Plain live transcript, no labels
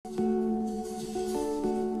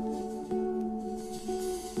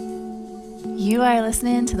You are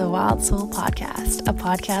listening to the Wild Soul Podcast, a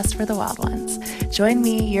podcast for the wild ones. Join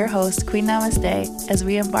me, your host, Queen Namaste, as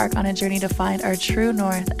we embark on a journey to find our true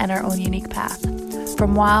north and our own unique path.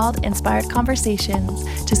 From wild, inspired conversations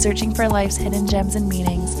to searching for life's hidden gems and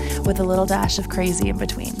meanings with a little dash of crazy in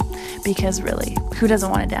between. Because really, who doesn't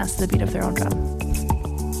want to dance to the beat of their own drum?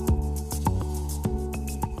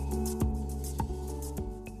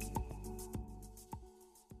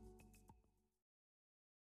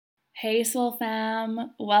 Hey Soul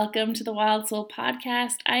Fam, welcome to the Wild Soul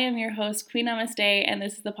Podcast. I am your host, Queen Namaste, and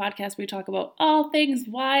this is the podcast where we talk about all things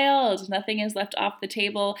wild. Nothing is left off the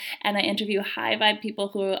table, and I interview high vibe people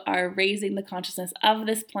who are raising the consciousness of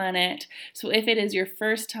this planet. So if it is your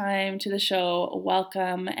first time to the show,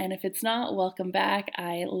 welcome, and if it's not, welcome back.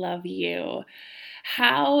 I love you.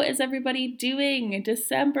 How is everybody doing?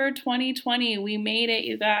 December 2020, we made it,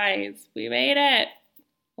 you guys. We made it.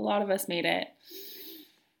 A lot of us made it.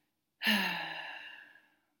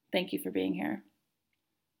 Thank you for being here.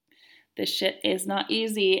 This shit is not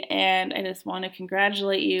easy, and I just want to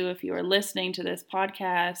congratulate you if you are listening to this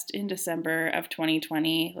podcast in December of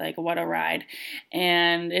 2020. Like, what a ride.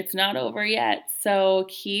 And it's not over yet, so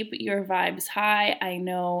keep your vibes high. I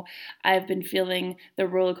know I've been feeling the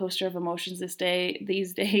roller coaster of emotions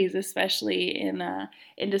these days, especially in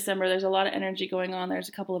December. There's a lot of energy going on. There's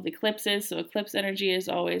a couple of eclipses, so eclipse energy is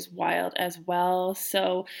always wild as well.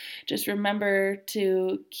 So just remember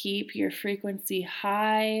to keep your frequency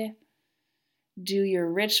high. Do your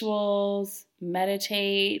rituals,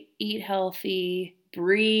 meditate, eat healthy,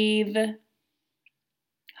 breathe,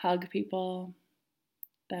 hug people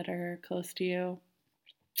that are close to you.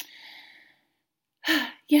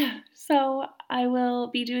 Yeah, so I will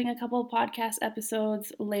be doing a couple podcast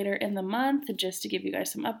episodes later in the month just to give you guys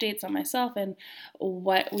some updates on myself and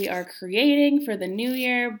what we are creating for the new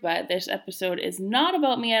year. But this episode is not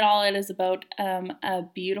about me at all. It is about a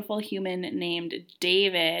beautiful human named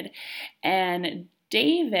David. And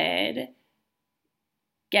David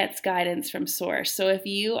gets guidance from Source. So if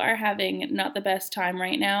you are having not the best time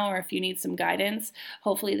right now, or if you need some guidance,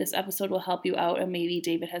 hopefully this episode will help you out, and maybe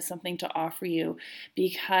David has something to offer you,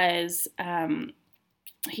 because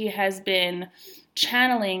he has been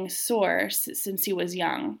channeling Source since he was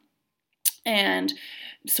young. And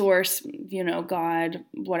Source, God,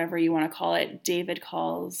 whatever you want to call it, David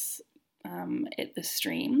calls it the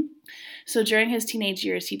stream. So during his teenage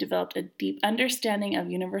years, he developed a deep understanding of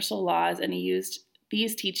universal laws, and he used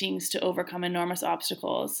these teachings to overcome enormous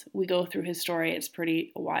obstacles. We go through his story. It's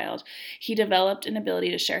pretty wild. He developed an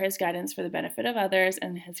ability to share his guidance for the benefit of others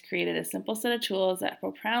and has created a simple set of tools that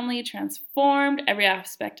profoundly transformed every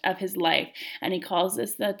aspect of his life. And he calls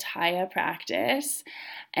this the Taya practice.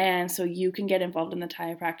 And so you can get involved in the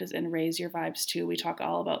Taya practice and raise your vibes too. We talk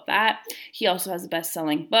all about that. He also has a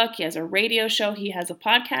best-selling book. He has a radio show. He has a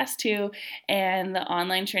podcast too, and the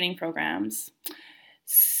online training programs.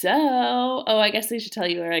 So, I guess I should tell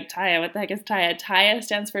you, Taya, what the heck is Taya? Taya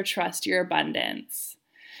stands for Trust Your Abundance.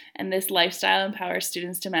 And this lifestyle empowers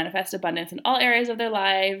students to manifest abundance in all areas of their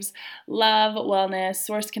lives: love, wellness,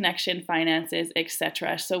 source connection, finances,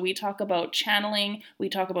 etc. So we talk about channeling, we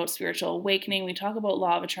talk about spiritual awakening, we talk about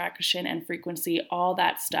law of attraction and frequency, all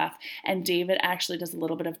that stuff. And David actually does a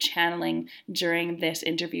little bit of channeling during this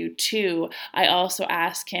interview too. I also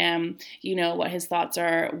ask him, what his thoughts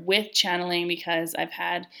are with channeling, because I've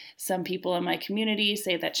had some people in my community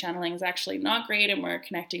say that channeling is actually not great and we're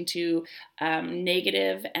connecting to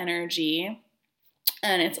negative energy,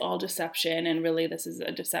 and it's all deception, and really this is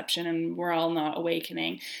a deception and we're all not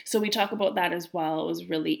awakening. So we talk about that as well. It was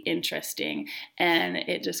really interesting, and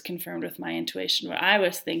it just confirmed with my intuition what I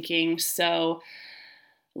was thinking. So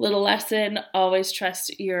little lesson, always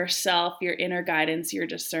trust yourself, your inner guidance, your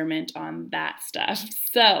discernment on that stuff.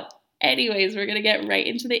 So anyways, we're going to get right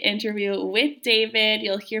into the interview with David.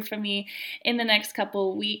 You'll hear from me in the next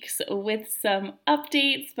couple weeks with some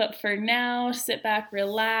updates. But for now, sit back,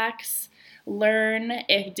 relax, learn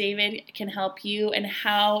if David can help you and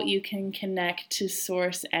how you can connect to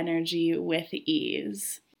source energy with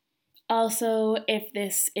ease. Also, if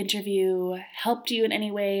this interview helped you in any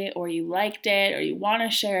way, or you liked it, or you want to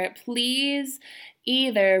share it, please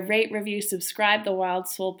either rate, review, subscribe the Wild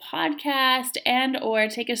Soul Podcast, and or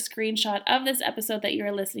take a screenshot of this episode that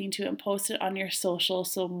you're listening to and post it on your social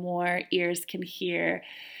so more ears can hear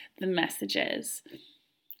the messages.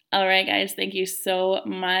 All right, guys, thank you so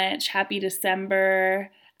much. Happy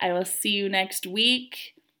December. I will see you next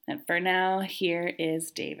week. And for now, here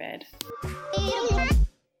is David.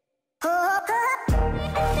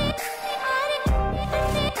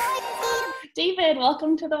 David,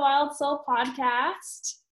 welcome to the Wild Soul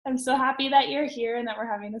Podcast. I'm so happy that you're here and that we're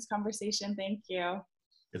having this conversation. Thank you.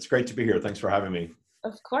 It's great to be here. Thanks for having me.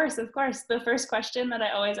 Of course, of course. The first question that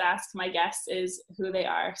I always ask my guests is who they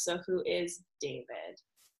are. So, who is David?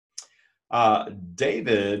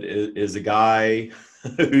 David is a guy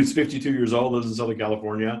who's 52 years old, lives in Southern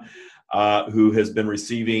California, who has been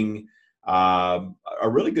receiving a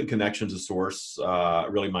really good connection to Source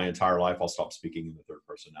really my entire life. I'll stop speaking in the third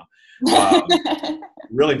person now.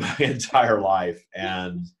 Really my entire life.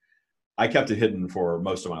 And I kept it hidden for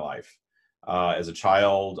most of my life. As a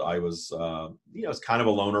child, I was, was kind of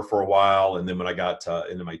a loner for a while. And then when I got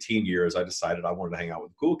into my teen years, I decided I wanted to hang out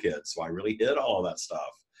with cool kids. So I really hid all of that stuff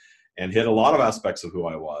and hid a lot of aspects of who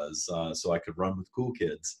I was so I could run with cool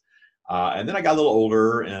kids. And then I got a little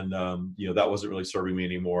older and, that wasn't really serving me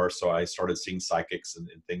anymore. So I started seeing psychics and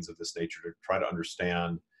things of this nature to try to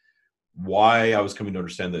understand why I was coming to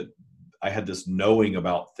understand that I had this knowing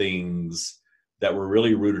about things that were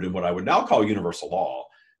really rooted in what I would now call universal law.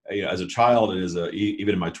 As a child,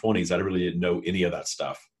 even in my 20s, I really didn't know any of that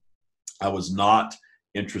stuff. I was not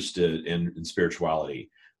interested in spirituality.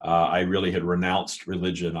 I really had renounced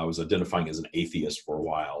religion. I was identifying as an atheist for a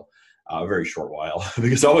while, a very short while,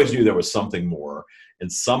 because I always knew there was something more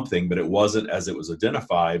and something, but it wasn't as it was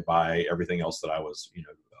identified by everything else that I was,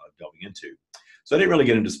 delving into. So I didn't really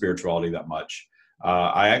get into spirituality that much.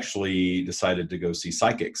 I actually decided to go see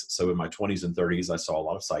psychics. So in my 20s and 30s, I saw a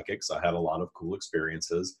lot of psychics. I had a lot of cool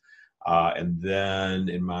experiences. And then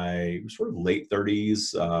in my sort of late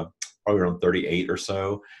 30s, probably around 38 or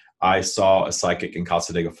so, I saw a psychic in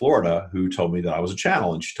Casadega, Florida, who told me that I was a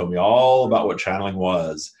channel. And she told me all about what channeling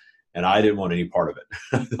was. And I didn't want any part of it.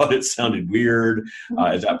 I thought it sounded weird.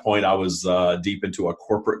 At that point, I was deep into a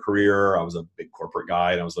corporate career. I was a big corporate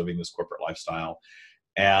guy, and I was living this corporate lifestyle.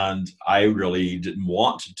 And I really didn't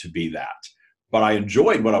want to be that. But I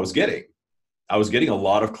enjoyed what I was getting. I was getting a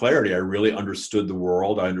lot of clarity. I really understood the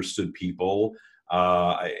world. I understood people.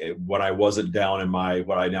 When I wasn't down in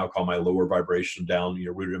what I now call my lower vibration, down,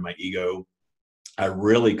 rooted in my ego, I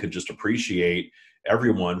really could just appreciate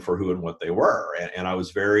everyone for who and what they were. And I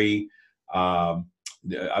was very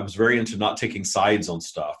into not taking sides on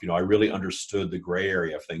stuff. I really understood the gray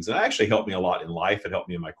area of things. And it actually helped me a lot in life. It helped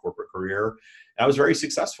me in my corporate career. And I was very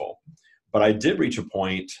successful. But I did reach a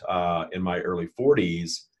point in my early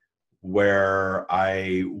 40s where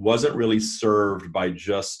I wasn't really served by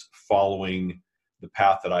just following the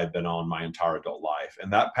path that I'd been on my entire adult life.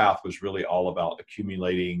 And that path was really all about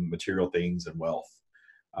accumulating material things and wealth.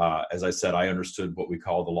 As I said, I understood what we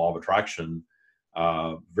call the law of attraction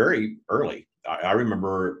very early. I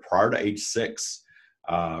remember prior to age 6,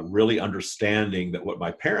 really understanding that what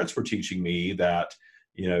my parents were teaching me, that,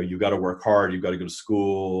 you've got to work hard, you've got to go to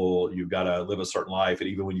school, you've got to live a certain life. And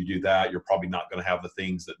even when you do that, you're probably not going to have the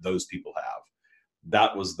things that those people have.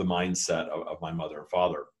 That was the mindset of my mother and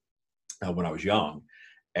father when I was young.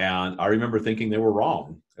 And I remember thinking they were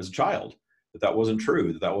wrong as a child, that wasn't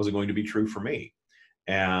true, that wasn't going to be true for me.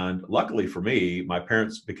 And luckily for me, my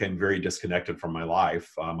parents became very disconnected from my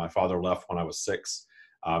life. My father left when I was 6,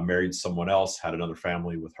 married someone else, had another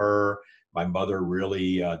family with her. My mother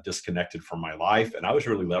really disconnected from my life. And I was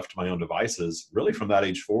really left to my own devices, really from that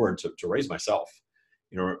age forward to raise myself.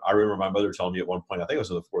 I remember my mother telling me at one point, I think it was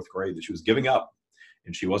in the 4th grade, that she was giving up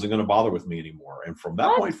and she wasn't going to bother with me anymore. And from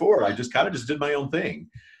that point forward, I just kind of did my own thing.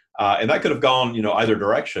 And that could have gone, either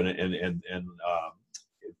direction. And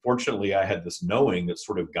fortunately, I had this knowing that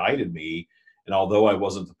sort of guided me. And although I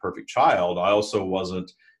wasn't the perfect child, I also wasn't,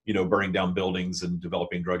 burning down buildings and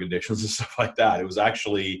developing drug addictions and stuff like that. It was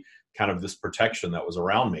actually kind of this protection that was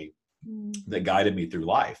around me that guided me through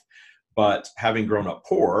life. But having grown up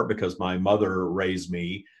poor, because my mother raised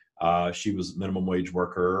me, she was a minimum wage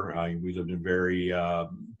worker. We lived in very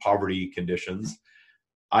poverty conditions.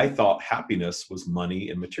 I thought happiness was money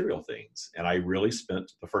and material things. And I really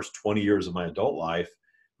spent the first 20 years of my adult life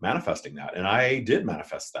manifesting that. And I did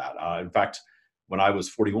manifest that. In fact, when I was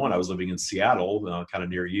 41, I was living in Seattle, kind of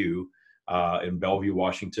near you, in Bellevue,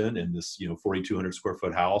 Washington, in this, 4,200 square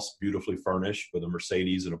foot house, beautifully furnished with a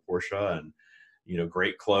Mercedes and a Porsche and,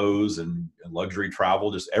 great clothes and luxury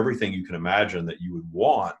travel, just everything you can imagine that you would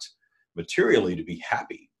want materially to be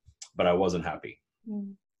happy. But I wasn't happy.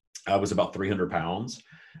 I was about 300 pounds.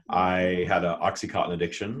 I had an Oxycontin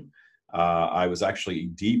addiction. I was actually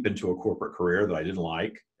deep into a corporate career that I didn't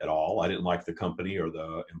like at all. I didn't like the company or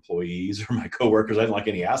the employees or my coworkers. I didn't like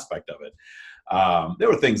any aspect of it. There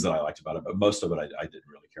were things that I liked about it, but most of it I didn't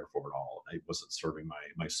really care for at all. It wasn't serving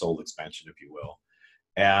my soul expansion, if you will.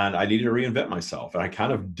 And I needed to reinvent myself. And I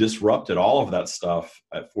kind of disrupted all of that stuff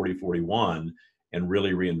at 41 and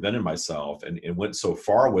really reinvented myself, and went so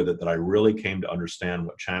far with it that I really came to understand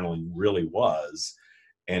what channeling really was,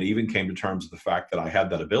 and even came to terms with the fact that I had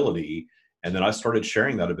that ability. And then I started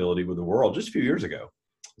sharing that ability with the world just a few years ago.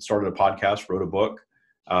 I started a podcast, wrote a book,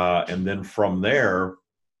 and then from there,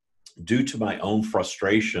 due to my own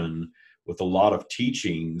frustration with a lot of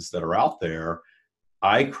teachings that are out there,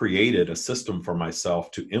 I created a system for myself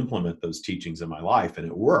to implement those teachings in my life, and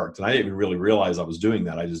it worked. And I didn't even really realize I was doing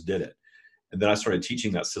that. I just did it. And then I started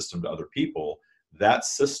teaching that system to other people. That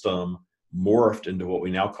system morphed into what we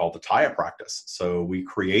now call the Taya practice. So we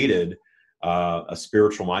created a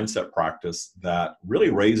spiritual mindset practice that really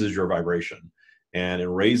raises your vibration. And in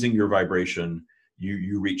raising your vibration,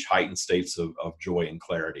 you reach heightened states of joy and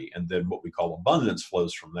clarity. And then what we call abundance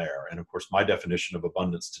flows from there. And of course, my definition of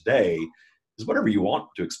abundance today is whatever you want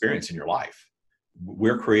to experience in your life.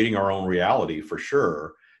 We're creating our own reality for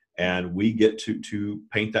sure. And we get to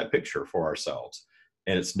paint that picture for ourselves.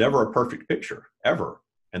 And it's never a perfect picture, ever.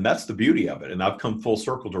 And that's the beauty of it. And I've come full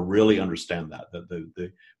circle to really understand that,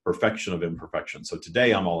 the perfection of imperfection. So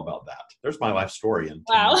today I'm all about that. There's my life story. And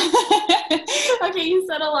wow. Okay, you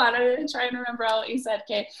said a lot. I'm trying to remember all what you said.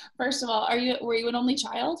 Okay, first of all, were you an only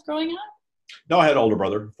child growing up? No, I had an older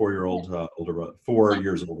brother, 4-year-old older brother, 4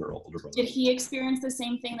 years older brother. Did he experience the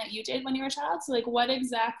same thing that you did when you were a child? So like what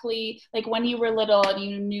exactly, like when you were little and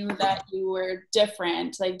you knew that you were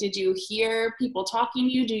different, like did you hear people talking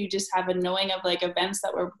to you? Do you just have a knowing of like events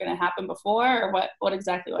that were going to happen before, or what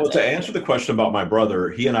exactly was it? Well, to answer the question about my brother,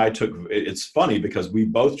 he and I it's funny because we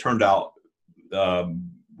both turned out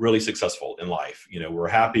really successful in life. You know, we're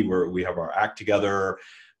happy, we have our act together,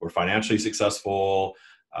 we're financially successful.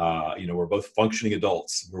 We're both functioning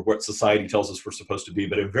adults. We're what society tells us we're supposed to be,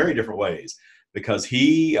 but in very different ways. Because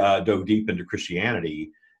he dove deep into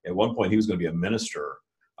Christianity. At one point, he was going to be a minister.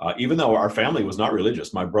 Even though our family was not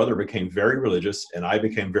religious, my brother became very religious, and I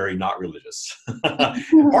became very not religious.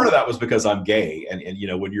 Part of that was because I'm gay, and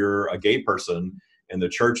when you're a gay person, and the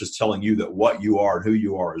church is telling you that what you are and who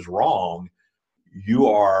you are is wrong, you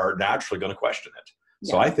are naturally going to question it.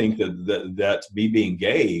 So I think that me being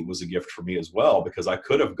gay was a gift for me as well, because I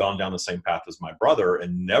could have gone down the same path as my brother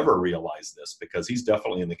and never realized this, because he's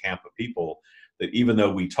definitely in the camp of people that even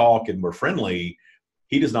though we talk and we're friendly,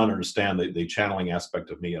 he does not understand the channeling aspect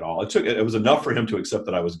of me at all. It was enough for him to accept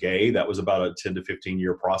that I was gay. That was about a 10 to 15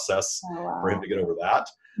 year process for him to get over that.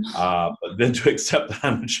 But then to accept that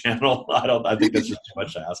I'm a channel, I think that's just too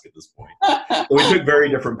much to ask at this point. So we took very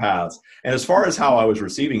different paths. And as far as how I was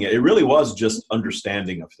receiving it, it really was just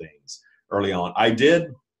understanding of things early on.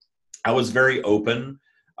 I was very open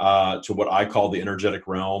to what I call the energetic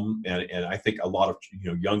realm. And I think a lot of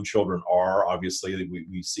young children are. Obviously,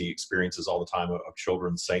 we see experiences all the time of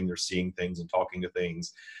children saying they're seeing things and talking to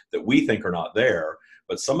things that we think are not there.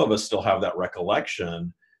 But some of us still have that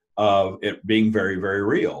recollection of it being very, very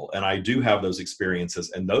real. And I do have those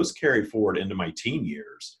experiences, and those carry forward into my teen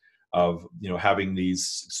years of, having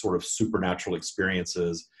these sort of supernatural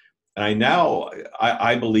experiences. And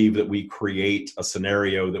I believe that we create a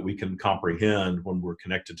scenario that we can comprehend when we're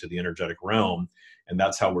connected to the energetic realm. And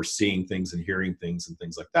that's how we're seeing things and hearing things and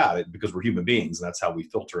things like that, because we're human beings, and that's how we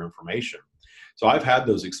filter information. So I've had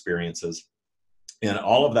those experiences, and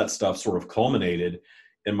all of that stuff sort of culminated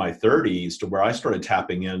in my 30s to where I started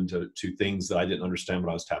tapping into things that I didn't understand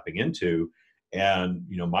what I was tapping into. And,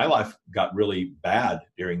 my life got really bad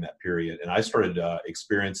during that period. And I started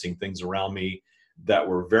experiencing things around me that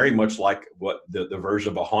were very much like what the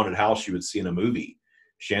version of a haunted house you would see in a movie.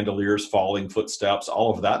 Chandeliers falling, footsteps,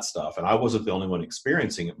 all of that stuff. And I wasn't the only one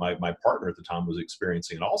experiencing it. My partner at the time was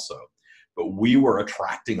experiencing it also. But we were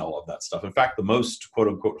attracting all of that stuff. In fact, the most quote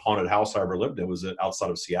unquote haunted house I ever lived in was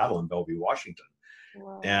outside of Seattle in Bellevue, Washington.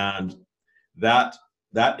 Wow. And that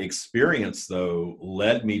experience, though,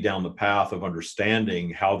 led me down the path of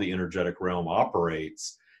understanding how the energetic realm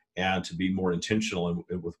operates and to be more intentional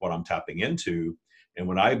with what I'm tapping into. And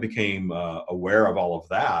when I became aware of all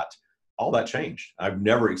that changed. I've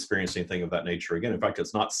never experienced anything of that nature again. In fact,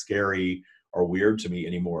 it's not scary or weird to me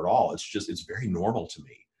anymore at all. It's very normal to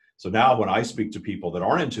me. So now when I speak to people that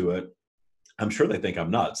aren't into it, I'm sure they think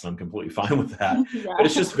I'm nuts, and I'm completely fine with that. Yeah. But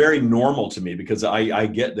it's just very normal to me, because I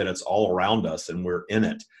get that it's all around us and we're in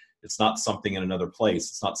it. It's not something in another place.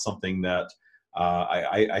 It's not something that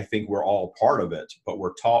I think we're all part of it, but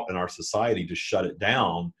we're taught in our society to shut it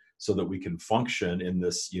down so that we can function in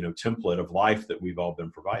this, template of life that we've all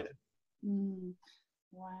been provided.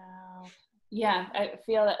 Wow. Yeah, I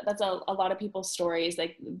feel that's a lot of people's stories.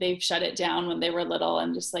 Like they've shut it down when they were little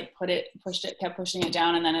and just like kept pushing it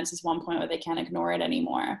down. And then it's just one point where they can't ignore it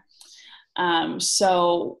anymore.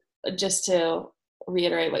 So just to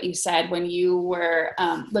reiterate what you said when you were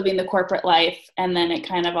living the corporate life and then it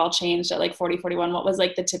kind of all changed at like 40, 41. What was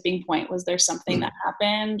like the tipping point? Was there something that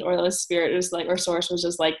happened, or the spirit was like, or source was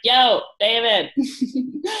just like, yo, David?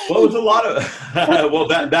 Well, it was a lot of, well,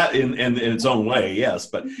 that in its own way, yes,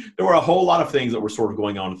 but there were a whole lot of things that were sort of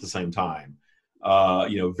going on at the same time.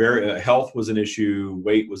 Health was an issue,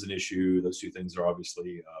 weight was an issue. Those two things are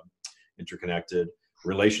obviously interconnected.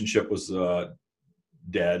 Relationship was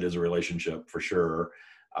dead as a relationship for sure.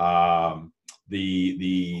 The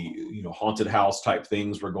haunted house type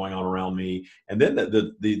things were going on around me, and then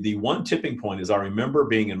the one tipping point is I remember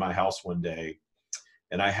being in my house one day,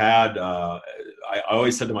 and I had I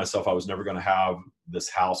always said to myself I was never going to have this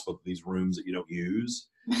house with these rooms that you don't use.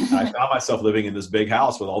 And I found myself living in this big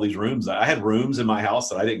house with all these rooms. I had rooms in my house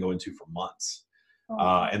that I didn't go into for months.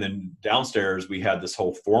 And then downstairs we had this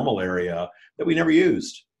whole formal area that we never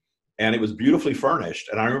used. And it was beautifully furnished.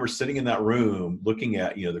 And I remember sitting in that room looking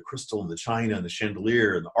at, the crystal and the china and the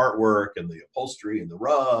chandelier and the artwork and the upholstery and the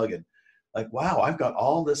rug. And like, wow, I've got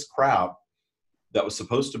all this crap that was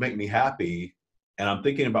supposed to make me happy. And I'm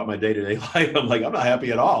thinking about my day-to-day life. I'm like, I'm not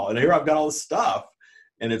happy at all. And here I've got all this stuff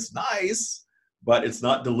and it's nice, but it's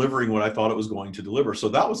not delivering what I thought it was going to deliver. So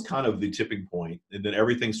that was kind of the tipping point. And then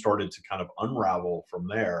everything started to kind of unravel from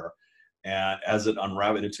there. And as it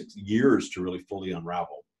unraveled, it took years to really fully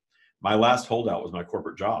unravel. My last holdout was my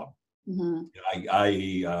corporate job. Mm-hmm.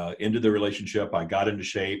 I ended the relationship. I got into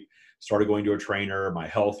shape, started going to a trainer. My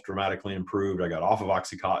health dramatically improved. I got off of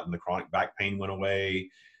Oxycontin. The chronic back pain went away.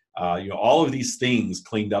 All of these things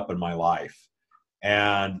cleaned up in my life.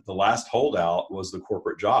 And the last holdout was the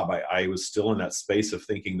corporate job. I was still in that space of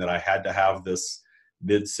thinking that I had to have this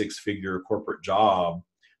mid-six-figure corporate job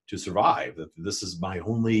to survive. That this is my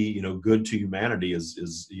only, good to humanity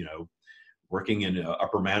is working in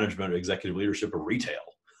upper management, executive leadership of retail.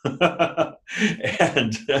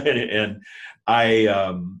 and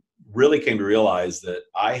I really came to realize that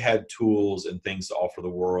I had tools and things to offer the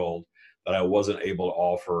world that I wasn't able to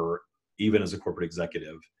offer even as a corporate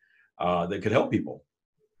executive that could help people.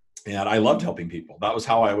 And I loved helping people. That was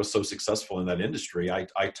how I was so successful in that industry. I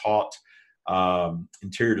taught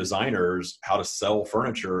interior designers how to sell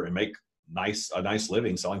furniture and make a nice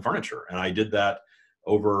living selling furniture. And I did that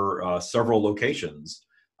over several locations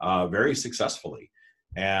very successfully.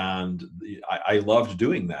 And I loved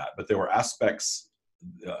doing that, but there were aspects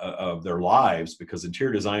of their lives, because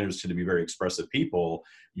interior designers tend to be very expressive people.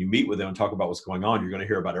 You meet with them and talk about what's going on. You're going to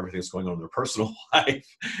hear about everything that's going on in their personal life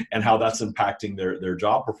and how that's impacting their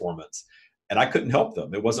job performance. And I couldn't help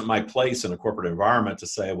them. It wasn't my place in a corporate environment to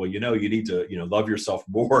say, well, you need to, love yourself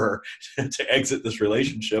more to exit this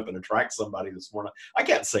relationship and attract somebody that's more. I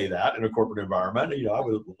can't say that in a corporate environment. I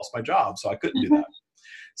would have lost my job, so I couldn't do that.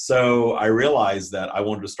 So I realized that I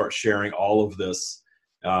wanted to start sharing all of this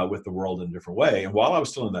with the world in a different way. And while I was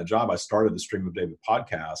still in that job, I started the Stream of David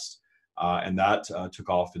podcast, and that took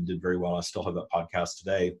off and did very well. I still have that podcast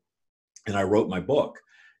today. And I wrote my book,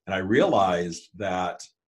 and I realized that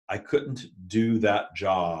I couldn't do that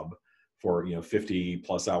job for 50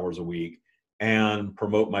 plus hours a week and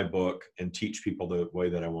promote my book and teach people the way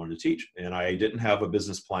that I wanted to teach. And I didn't have a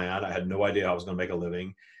business plan. I had no idea how I was going to make a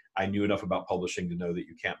living. I knew enough about publishing to know that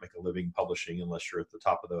you can't make a living publishing unless you're at the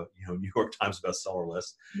top of the New York Times bestseller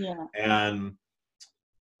list. Yeah. And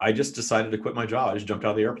I just decided to quit my job. I just jumped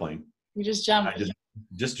out of the airplane. You just jumped. I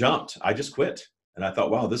just jumped. I just quit. And I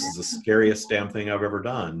thought, wow, this is the scariest damn thing I've ever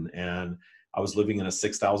done. And I was living in a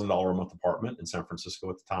 $6,000 a month apartment in San Francisco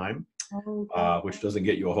at the time, which doesn't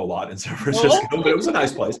get you a whole lot in San Francisco, but it was a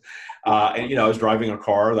nice place. And I was driving a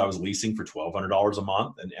car that I was leasing for $1,200 a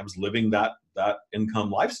month, and I was living that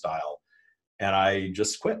income lifestyle. And I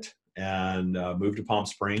just quit and moved to Palm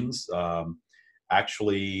Springs.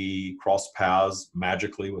 Actually crossed paths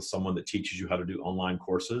magically with someone that teaches you how to do online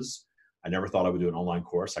courses. I never thought I would do an online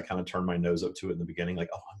course. I kind of turned my nose up to it in the beginning, like,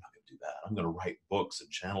 oh, I'm not going to do that. I'm going to write books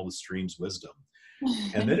and channel the stream's wisdom.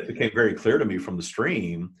 And then it became very clear to me from the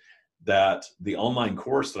stream that the online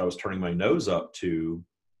course that I was turning my nose up to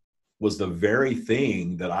was the very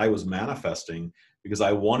thing that I was manifesting, because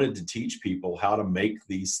I wanted to teach people how to make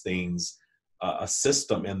these things a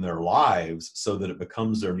system in their lives so that it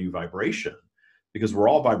becomes their new vibration. Because we're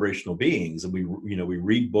all vibrational beings, and we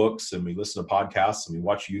read books and we listen to podcasts and we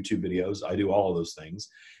watch YouTube videos. I do all of those things,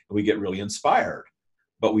 and we get really inspired,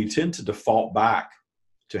 but we tend to default back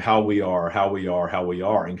to how we are,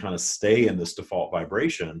 and kind of stay in this default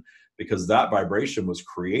vibration, because that vibration was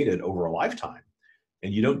created over a lifetime.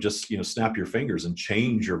 And you don't just, snap your fingers and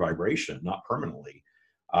change your vibration, not permanently.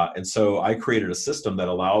 And so I created a system that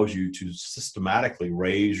allows you to systematically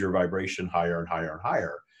raise your vibration higher and higher and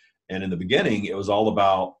higher. And in the beginning, it was all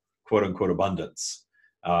about quote unquote abundance.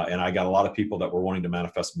 And I got a lot of people that were wanting to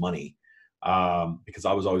manifest money because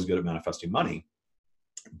I was always good at manifesting money.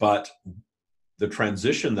 But the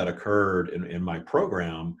transition that occurred in my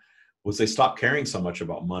program was they stopped caring so much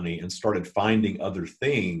about money and started finding other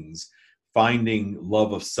things, finding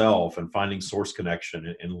love of self and finding source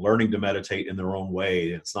connection and learning to meditate in their own way.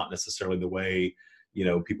 It's not necessarily the way,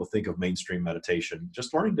 people think of mainstream meditation,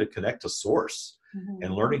 just learning to connect to source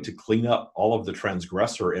and learning to clean up all of the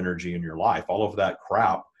transgressor energy in your life, all of that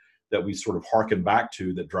crap that we sort of hearken back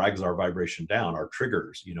to that drags our vibration down, our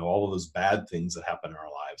triggers, all of those bad things that happen in our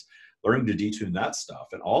lives, learning to detune that stuff.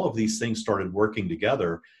 And all of these things started working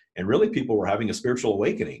together. And really people were having a spiritual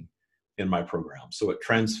awakening in my program. So it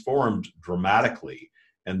transformed dramatically.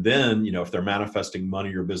 And then, if they're manifesting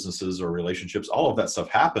money or businesses or relationships, all of that stuff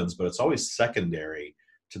happens, but it's always secondary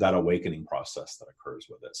to that awakening process that occurs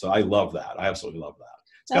with it. So I love that. I absolutely love that.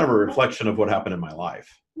 It's kind of a reflection of what happened in my life.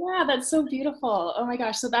 Yeah, that's so beautiful. Oh my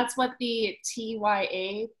gosh. So that's what the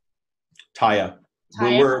TYA? Taya.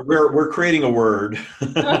 We're creating a word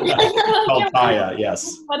called Taya.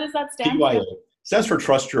 Yes. What does that stand TYA. for? Stands for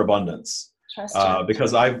Trust Your Abundance.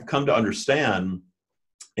 Because I've come to understand,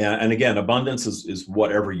 and again, abundance is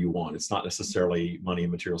whatever you want. It's not necessarily money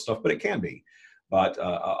and material stuff, but it can be. But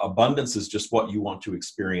abundance is just what you want to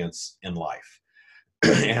experience in life.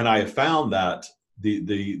 And I have found that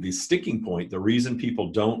the sticking point, the reason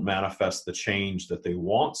people don't manifest the change that they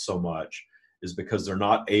want so much is because they're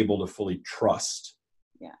not able to fully trust.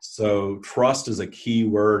 Yeah. So trust is a key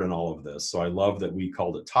word in all of this. So I love that we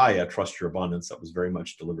called it Taya, Trust Your Abundance. That was very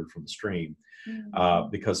much delivered from the stream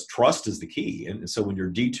because trust is the key. And so when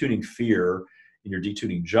you're detuning fear and you're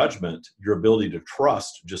detuning judgment, your ability to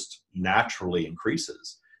trust just naturally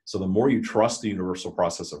increases. So the more you trust the universal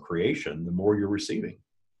process of creation, the more you're receiving.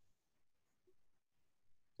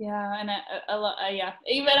 Yeah, and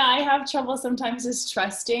even I have trouble sometimes just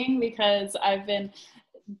trusting because I've been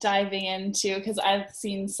diving into, because I've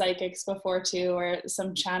seen psychics before too, or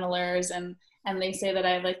some channelers, and they say that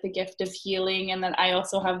I have like the gift of healing, and that I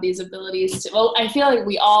also have these abilities to, well, I feel like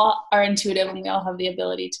we all are intuitive and we all have the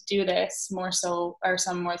ability to do this more so, or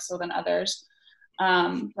some more so than others.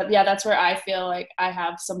 But yeah, that's where I feel like I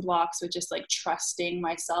have some blocks with just like trusting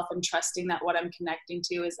myself and trusting that what I'm connecting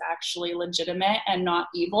to is actually legitimate and not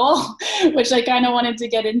evil, which I kind of wanted to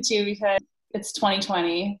get into because it's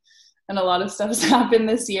 2020 and a lot of stuff has happened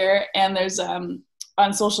this year. And there's,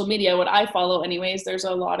 on social media, what I follow anyways, there's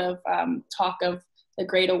a lot of talk of the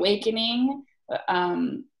Great Awakening.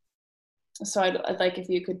 So I'd like if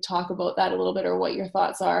you could talk about that a little bit, or what your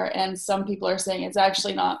thoughts are. And some people are saying it's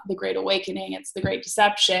actually not the Great Awakening, it's the Great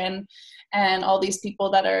Deception. And all these people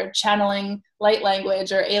that are channeling light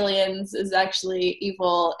language or aliens is actually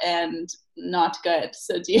evil and not good.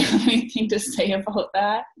 So do you have anything to say about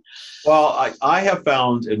that? Well, I have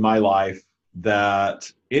found in my life that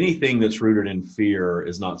anything that's rooted in fear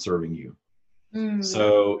is not serving you.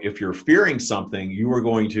 So if you're fearing something, you are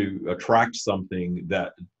going to attract something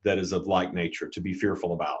that is of like nature to be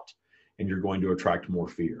fearful about, and you're going to attract more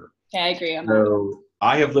fear. Yeah, I agree on that. So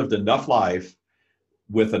I have lived enough life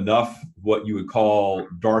with enough what you would call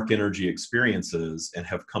dark energy experiences and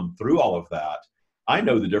have come through all of that. I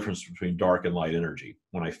know the difference between dark and light energy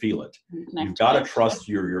when I feel it. You've got to trust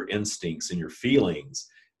your instincts and your feelings.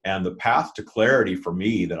 And the path to clarity for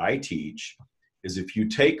me that I teach is if you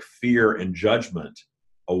take fear and judgment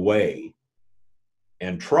away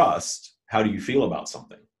and trust, how do you feel about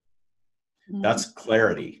something? That's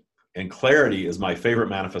clarity. And clarity is my favorite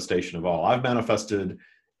manifestation of all. I've manifested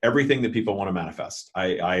everything that people want to manifest.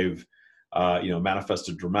 I've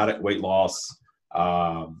manifested dramatic weight loss.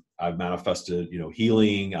 I've manifested,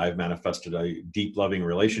 healing. I've manifested a deep, loving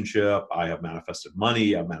relationship. I have manifested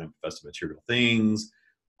money. I've manifested material things.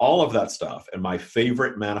 All of that stuff. And my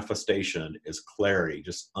favorite manifestation is clarity,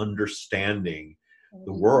 just understanding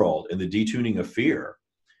the world and the detuning of fear.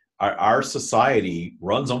 Our society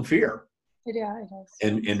runs on fear. Yeah, it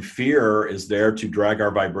does. And fear is there to drag our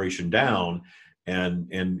vibration down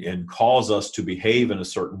and cause us to behave in a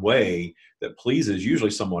certain way that pleases usually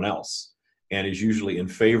someone else and is usually in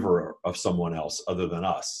favor of someone else other than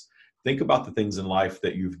us. Think about the things in life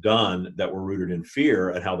that you've done that were rooted in fear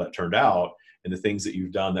and how that turned out, and the things that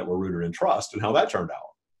you've done that were rooted in trust and how that turned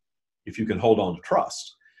out, if you can hold on to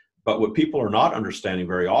trust. But what people are not understanding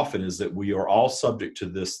very often is that we are all subject to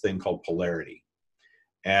this thing called polarity.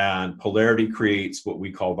 And polarity creates what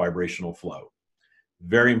we call vibrational flow.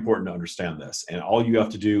 Very important to understand this. And all you have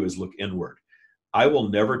to do is look inward. I will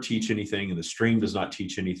never teach anything, and the stream does not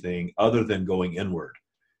teach anything other than going inward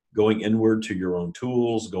to your own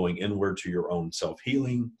tools, going inward to your own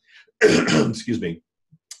self-healing, excuse me,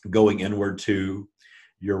 going inward to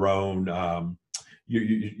your own,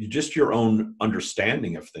 just your own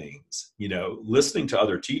understanding of things, listening to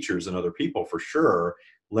other teachers and other people for sure,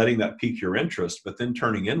 letting that pique your interest, but then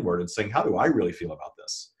turning inward and saying, how do I really feel about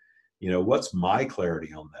this? What's my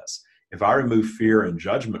clarity on this? If I remove fear and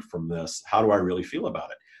judgment from this, how do I really feel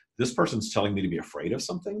about it? This person's telling me to be afraid of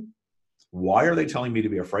something. Why are they telling me to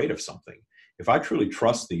be afraid of something? If I truly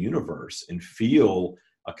trust the universe and feel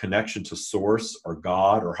a connection to source or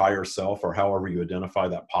God or higher self, or however you identify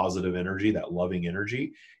that positive energy, that loving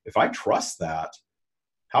energy, if I trust that,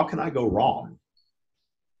 how can I go wrong?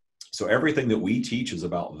 So everything that we teach is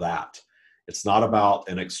about that. It's not about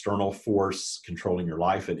an external force controlling your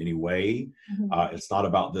life in any way. It's not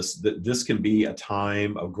about this. This can be a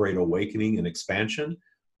time of great awakening and expansion,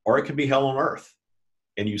 or it can be hell on earth.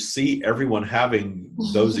 And you see everyone having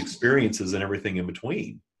those experiences and everything in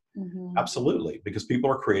between. Mm-hmm. Absolutely. Because people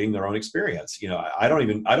are creating their own experience. I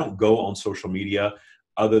don't go on social media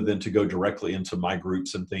other than to go directly into my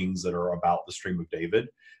groups and things that are about the Stream of David.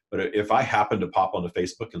 But if I happen to pop onto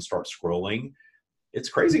Facebook and start scrolling, it's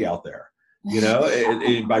crazy out there.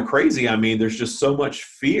 By crazy, I mean, there's just so much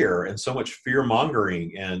fear and so much fear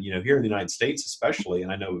mongering. And, here in the United States, especially,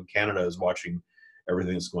 and I know Canada is watching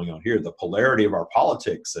everything that's going on here, the polarity of our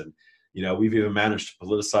politics. And, we've even managed to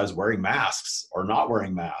politicize wearing masks or not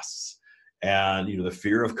wearing masks. And, the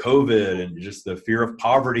fear of COVID and just the fear of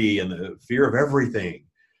poverty and the fear of everything.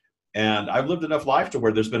 And I've lived enough life to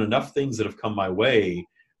where there's been enough things that have come my way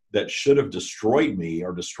that should have destroyed me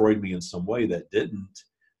or destroyed me in some way that didn't,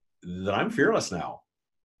 that I'm fearless now.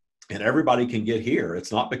 And everybody can get here.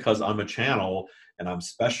 It's not because I'm a channel and I'm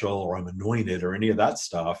special or I'm anointed or any of that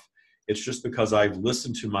stuff. It's just because I've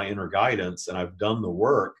listened to my inner guidance and I've done the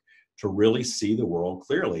work to really see the world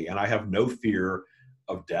clearly. And I have no fear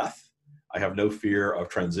of death. I have no fear of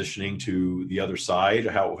transitioning to the other side,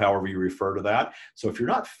 however you refer to that. So if you're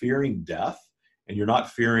not fearing death and you're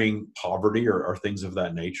not fearing poverty or things of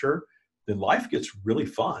that nature, then life gets really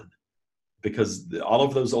fun because all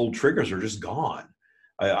of those old triggers are just gone.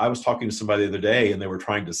 I was talking to somebody the other day and they were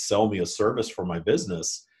trying to sell me a service for my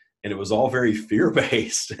business. And it was all very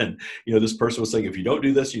fear-based. And, this person was saying, if you don't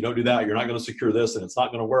do this, you don't do that, you're not going to secure this and it's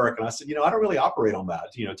not going to work. And I said, I don't really operate on that.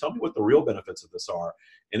 Tell me what the real benefits of this are.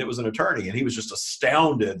 And it was an attorney. And he was just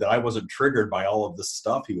astounded that I wasn't triggered by all of this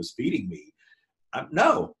stuff he was feeding me.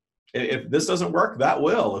 No, if this doesn't work, that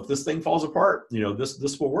will. If this thing falls apart,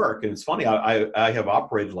 this will work. And it's funny, I have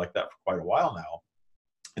operated like that for quite a while now.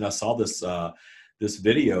 And I saw this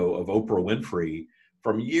video of Oprah Winfrey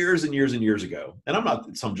from years and years and years ago. And I'm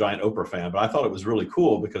not some giant Oprah fan, but I thought it was really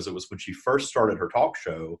cool because it was when she first started her talk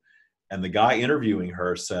show and the guy interviewing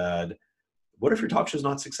her said, what if your talk show is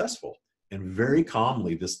not successful? And very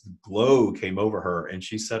calmly, this glow came over her and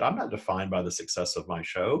she said, I'm not defined by the success of my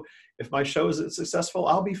show. If my show isn't successful,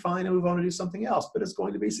 I'll be fine and move on to do something else, but it's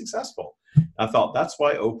going to be successful. I thought that's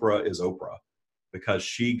why Oprah is Oprah, because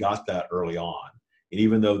she got that early on. And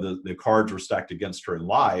even though the cards were stacked against her in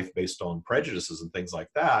life based on prejudices and things like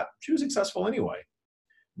that, she was successful anyway.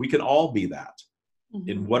 We can all be that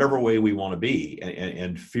in whatever way we want to be.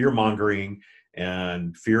 And fear-mongering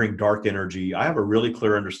and fearing dark energy, I have a really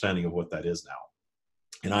clear understanding of what that is now.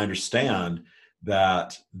 And I understand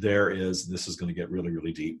that this is going to get really,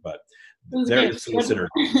 really deep, but there's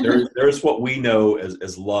what we know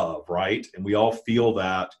as love, right? And we all feel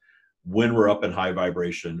that. When we're up in high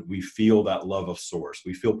vibration, we feel that love of source.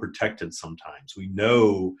 We feel protected sometimes. We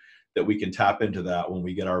know that we can tap into that when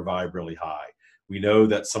we get our vibe really high. We know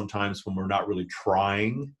that sometimes when we're not really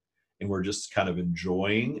trying and we're just kind of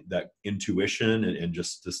enjoying that intuition and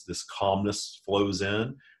just this calmness flows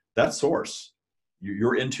in, that's source.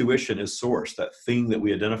 Your intuition is source. That thing that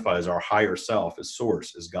we identify as our higher self is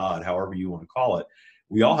source, is God, however you want to call it.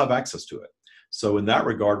 We all have access to it. So in that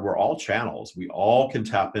regard, we're all channels. We all can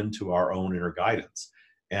tap into our own inner guidance.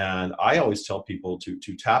 And I always tell people to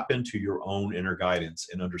tap into your own inner guidance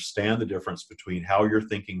and understand the difference between how you're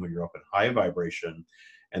thinking when you're up in high vibration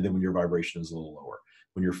and then when your vibration is a little lower.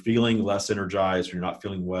 When you're feeling less energized, when you're not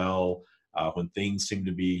feeling well, when things seem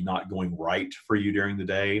to be not going right for you during the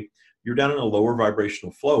day, you're down in a lower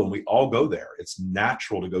vibrational flow. And we all go there. It's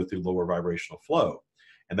natural to go through lower vibrational flow.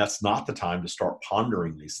 And that's not the time to start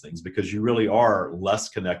pondering these things because you really are less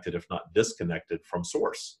connected, if not disconnected, from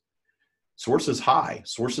source. Source is high.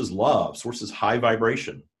 Source is love. Source is high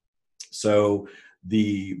vibration. So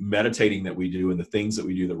the meditating that we do and the things that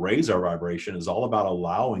we do that raise our vibration is all about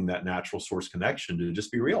allowing that natural source connection to just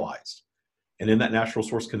be realized. And in that natural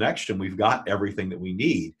source connection, we've got everything that we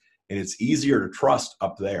need. And it's easier to trust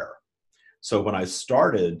up there. So when I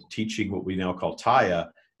started teaching what we now call Taya,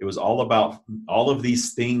 It was all about all of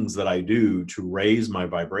these things that I do to raise my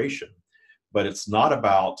vibration. But it's not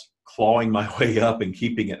about clawing my way up and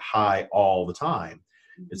keeping it high all the time.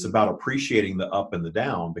 It's about appreciating the up and the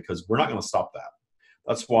down, because we're not going to stop that.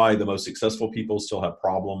 That's why the most successful people still have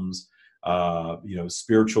problems.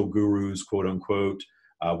 Spiritual gurus, quote unquote,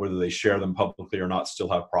 whether they share them publicly or not, still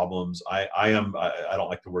have problems. I don't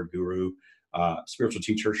like the word guru. Spiritual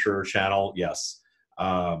teacher, sure. Channel, yes.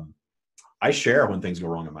 I share when things go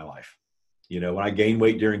wrong in my life. When I gained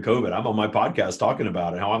weight during COVID, I'm on my podcast talking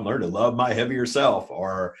about it, how I'm learning to love my heavier self.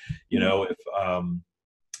 Or, if,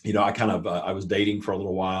 I was dating for a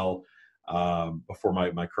little while before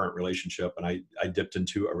my current relationship, and I dipped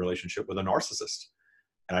into a relationship with a narcissist.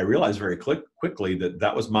 And I realized very quickly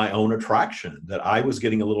that was my own attraction, that I was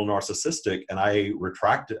getting a little narcissistic, and I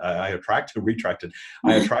attracted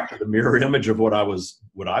the mirror image of what I was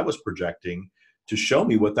projecting to show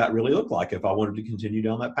me what that really looked like if I wanted to continue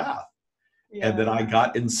down that path. Yeah. And then I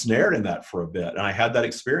got ensnared in that for a bit, and I had that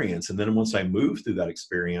experience. And then once I moved through that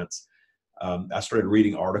experience, I started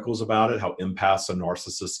reading articles about it, how empaths and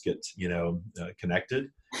narcissists get, connected.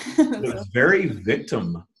 It was very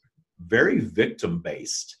victim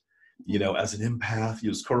based. As an empath,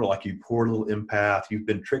 it's sort of like, you poor little empath, you've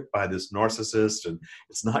been tricked by this narcissist and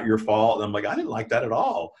it's not your fault. And I'm like, I didn't like that at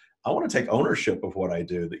all. I want to take ownership of what I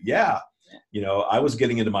do. That, I was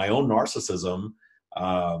getting into my own narcissism.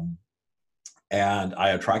 And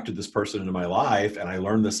I attracted this person into my life, and I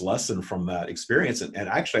learned this lesson from that experience. And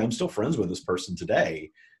actually, I'm still friends with this person today.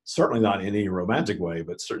 Certainly not in any romantic way,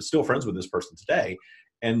 but still friends with this person today,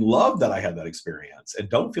 and love that I had that experience and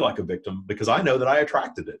don't feel like a victim, because I know that I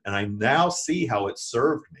attracted it. And I now see how it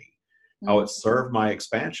served me, how it served my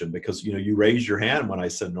expansion. Because, you raised your hand when I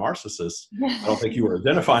said narcissist. I don't think you were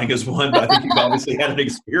identifying as one, but I think you obviously had an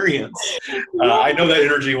experience. I know that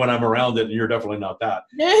energy when I'm around it, and you're definitely not that.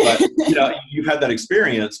 But, you've had that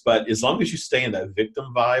experience, but as long as you stay in that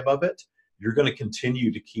victim vibe of it, you're going to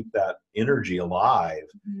continue to keep that energy alive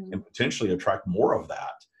and potentially attract more of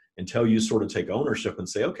that, until you sort of take ownership and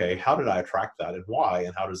say, okay, how did I attract that, and why,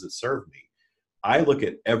 and how does it serve me? I look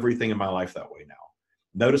at everything in my life that way now.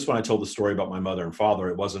 Notice when I told the story about my mother and father,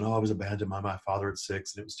 it wasn't, I was abandoned by my father at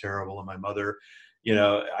 6 and it was terrible. And my mother,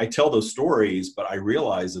 I tell those stories, but I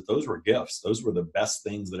realize that those were gifts. Those were the best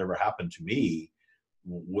things that ever happened to me,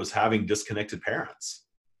 was having disconnected parents.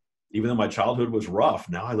 Even though my childhood was rough,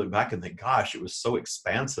 now I look back and think, gosh, it was so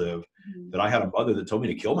expansive that I had a mother that told me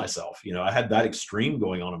to kill myself. I had that extreme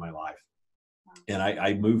going on in my life, and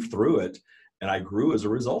I moved through it, and I grew as a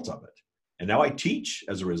result of it. And now I teach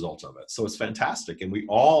as a result of it. So it's fantastic. And we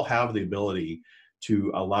all have the ability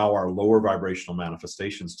to allow our lower vibrational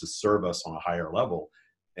manifestations to serve us on a higher level.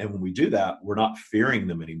 And when we do that, we're not fearing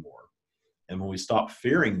them anymore. And when we stop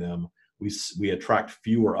fearing them, we attract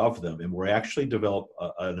fewer of them. And we actually develop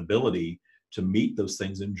an ability to meet those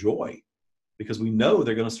things in joy, because we know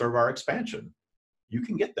they're going to serve our expansion. You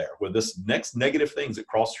can get there with this next negative things that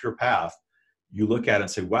cross your path. You look at it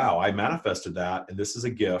and say, wow, I manifested that, and this is a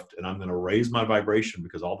gift, and I'm going to raise my vibration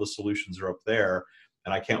because all the solutions are up there,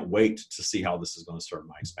 and I can't wait to see how this is going to serve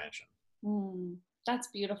my expansion. That's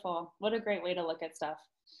beautiful. What a great way to look at stuff.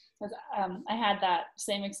 I had that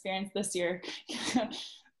same experience this year,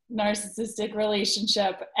 narcissistic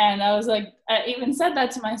relationship, and I was like, I even said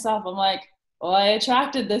that to myself. I'm like, well, I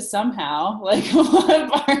attracted this somehow. Like,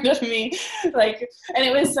 what part of me? Like, and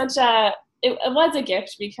it was it was a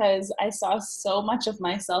gift, because I saw so much of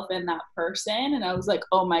myself in that person, and I was like,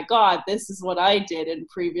 oh my God, this is what I did in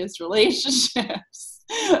previous relationships.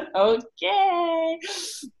 Okay.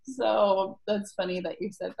 So that's funny that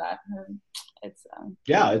you said that.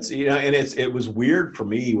 It was weird for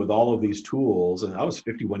me with all of these tools, and I was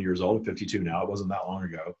 51 years old, 52 now, it wasn't that long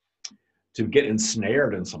ago, to get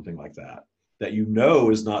ensnared in something like that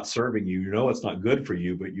is not serving you, it's not good for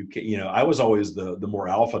you, but I was always the more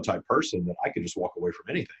alpha type person that I could just walk away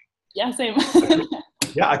from anything. Yeah, same.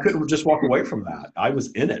 I couldn't just walk away from that. I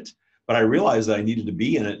was in it, but I realized that I needed to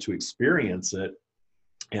be in it to experience it,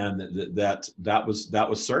 and that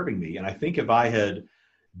was serving me. And I think if I had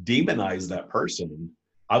demonized that person,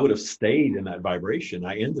 I would have stayed in that vibration.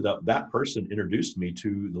 That person introduced me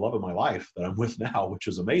to the love of my life that I'm with now, which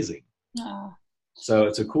is amazing. Oh. So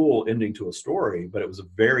it's a cool ending to a story, but it was a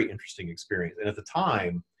very interesting experience. And at the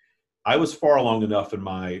time, I was far along enough in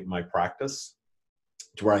my practice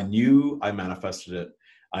to where I knew I manifested it.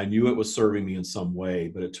 I knew it was serving me in some way,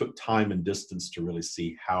 but it took time and distance to really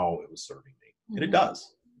see how it was serving me. And it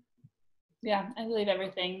does. Yeah, I believe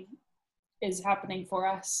everything is happening for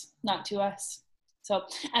us, not to us. So,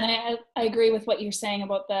 and I agree with what you're saying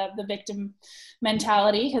about the victim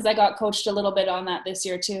mentality, because I got coached a little bit on that this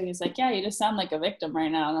year too. He's like, yeah, you just sound like a victim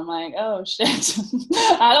right now. And I'm like, oh shit,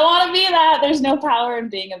 I don't want to be that. There's no power in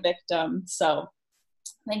being a victim. So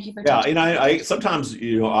thank you for touching. Yeah, and I sometimes,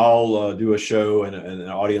 I'll do a show and an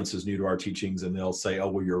audience is new to our teachings and they'll say, oh,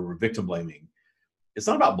 well, you're victim blaming. It's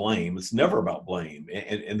not about blame. It's never about blame.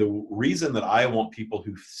 And the reason that I want people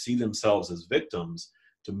who see themselves as victims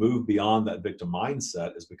to move beyond that victim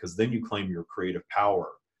mindset is because then you claim your creative power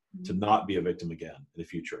to not be a victim again in the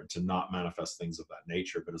future and to not manifest things of that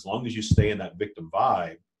nature. But as long as you stay in that victim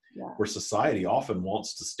vibe, where society often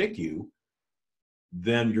wants to stick you,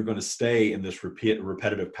 then you're going to stay in this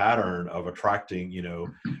repetitive pattern of attracting,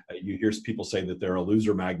 you hear people say that they're a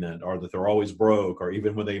loser magnet or that they're always broke, or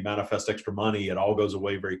even when they manifest extra money, it all goes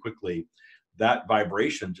away very quickly. That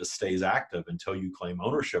vibration just stays active until you claim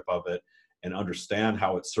ownership of it and understand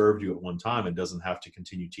how it served you at one time and doesn't have to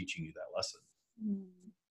continue teaching you that lesson.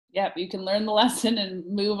 Yep, you can learn the lesson and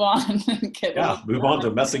move on. Move on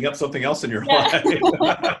to messing up something else in your life.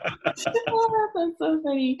 That's so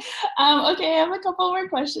funny. Okay, I have a couple more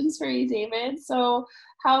questions for you, David. So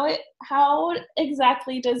how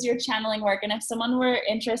exactly does your channeling work? And if someone were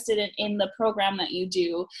interested in the program that you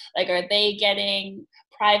do, like, are they getting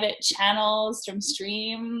private channels from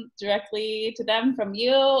stream directly to them from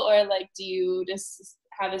you, or like, do you just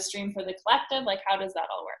have a stream for the collective? Like, how does that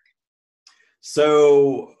all work?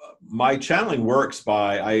 So my channeling works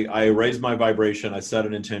by, I raise my vibration, I set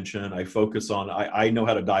an intention, I focus on, I know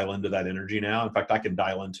how to dial into that energy now. In fact, I can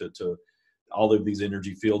dial into all of these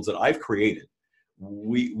energy fields that I've created.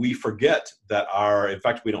 We forget that in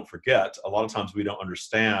fact, we don't forget, a lot of times we don't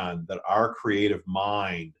understand that our creative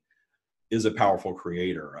mind is a powerful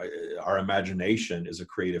creator. Our imagination is a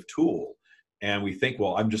creative tool. And we think,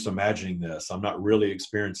 well, I'm just imagining this. I'm not really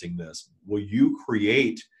experiencing this. Well, you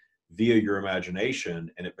create via your imagination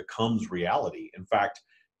and it becomes reality. In fact,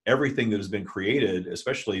 everything that has been created,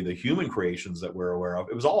 especially the human creations that we're aware of,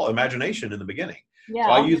 it was all imagination in the beginning. Yeah.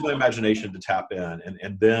 So I use my imagination to tap in.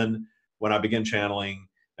 And then when I begin channeling,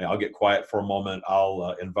 I'll get quiet for a moment.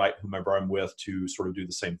 I'll invite whomever I'm with to sort of do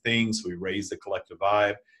the same thing. So we raise the collective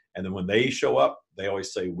vibe. And then when they show up, they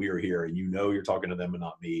always say, we're here. And you're talking to them and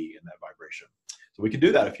not me in that vibration. So we can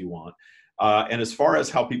do that if you want. And as far as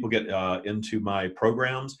how people get into my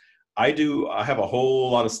programs, I have a whole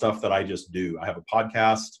lot of stuff that I just do. I have a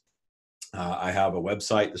podcast. I have a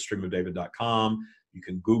website, thestreamofdavid.com. You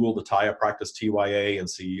can Google the Taya practice, TYA, and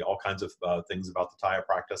see all kinds of things about the Taya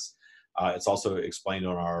practice. It's also explained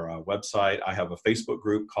on our website. I have a Facebook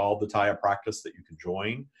group called the Taya practice that you can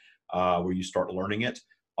join where you start learning it.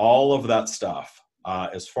 All of that stuff.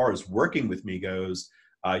 As far as working with me goes,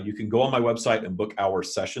 you can go on my website and book hour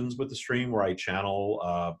sessions with the stream where I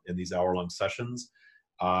channel in these hour-long sessions.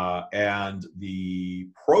 And the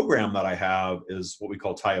program that I have is what we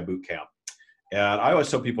call Taya Boot Camp. And I always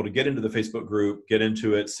tell people to get into the Facebook group, get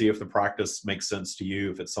into it, see if the practice makes sense to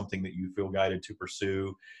you, if it's something that you feel guided to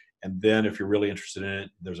pursue. And then if you're really interested in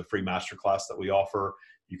it, there's a free masterclass that we offer.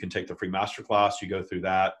 You can take the free masterclass, you go through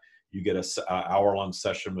that, you get an hour-long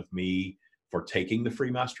session with me for taking the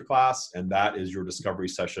free masterclass. And that is your discovery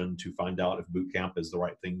session to find out if boot camp is the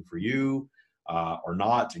right thing for you. Or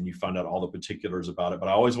not, and you find out all the particulars about it. But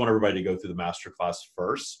I always want everybody to go through the masterclass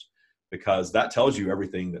first, because that tells you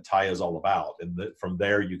everything that Taya is all about. And from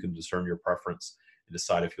there, you can discern your preference and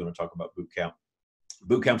decide if you want to talk about boot camp.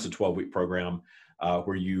 Boot camp's a 12-week program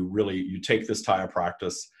where you take this Taya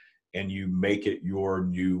practice and you make it your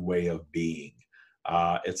new way of being.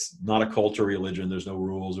 It's not a cult or religion. There's no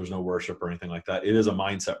rules. There's no worship or anything like that. It is a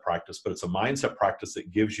mindset practice, but it's a mindset practice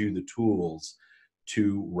that gives you the tools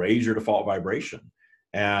to raise your default vibration.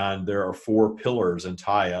 And there are 4 pillars in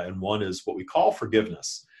Taya, and one is what we call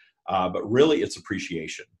forgiveness, but really it's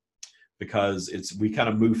appreciation, because we kind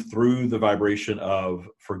of move through the vibration of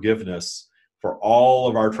forgiveness for all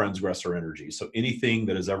of our transgressor energy. So anything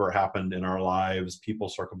that has ever happened in our lives, people,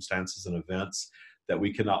 circumstances, and events that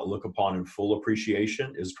we cannot look upon in full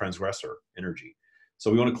appreciation is transgressor energy.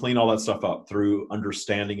 So we want to clean all that stuff up through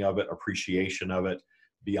understanding of it, appreciation of it,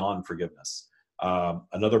 beyond forgiveness.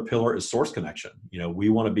 Another pillar is source connection. We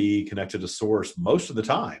want to be connected to source most of the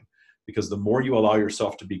time, because the more you allow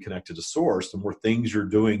yourself to be connected to source, the more things you're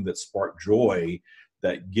doing that spark joy,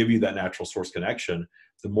 that give you that natural source connection,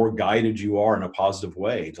 the more guided you are in a positive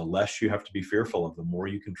way, the less you have to be fearful of, the more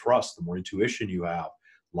you can trust, the more intuition you have.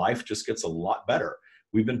 Life just gets a lot better.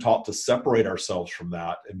 We've been taught to separate ourselves from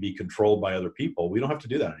that and be controlled by other people. We don't have to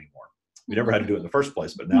do that anymore. We never had to do it in the first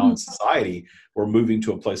place, but now in society, we're moving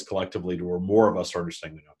to a place collectively to where more of us are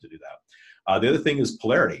understanding we don't have to do that. The other thing is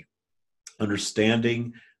polarity.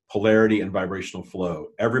 understanding polarity and vibrational flow.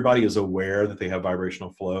 Everybody is aware that they have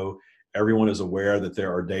vibrational flow. Everyone is aware that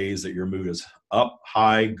there are days that your mood is up,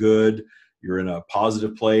 high, good, you're in a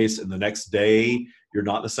positive place, and the next day you're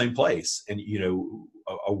not in the same place. And,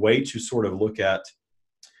 a way to sort of look at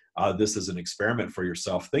this as an experiment for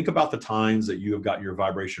yourself. Think about the times that you have gotten your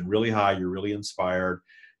vibration really high, you're really inspired,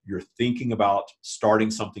 you're thinking about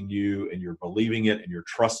starting something new, and you're believing it, and you're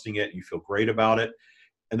trusting it, and you feel great about it.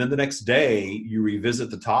 And then the next day you revisit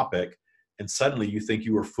the topic, and suddenly you think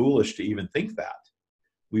you were foolish to even think that.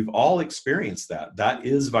 We've all experienced that. That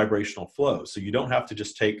is vibrational flow. So you don't have to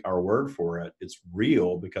just take our word for it. It's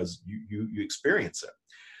real because you experience it.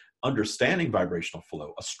 Understanding vibrational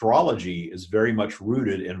flow. Astrology is very much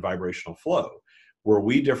rooted in vibrational flow. Where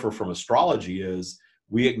we differ from astrology is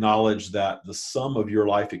we acknowledge that the sum of your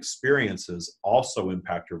life experiences also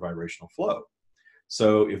impact your vibrational flow.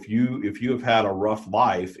 So if you have had a rough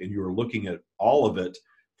life and you're looking at all of it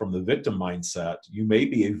from the victim mindset, you may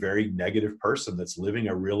be a very negative person that's living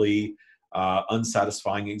a really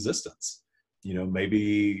unsatisfying existence.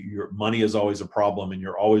 Maybe your money is always a problem and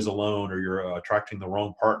you're always alone, or you're attracting the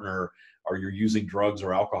wrong partner, or you're using drugs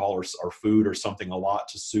or alcohol or food or something a lot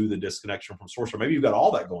to soothe the disconnection from source, or maybe you've got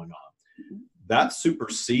all that going on. That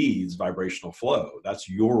supersedes vibrational flow. That's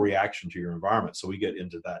your reaction to your environment. So we get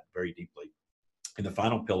into that very deeply. And the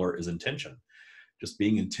final pillar is intention. Just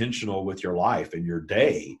being intentional with your life and your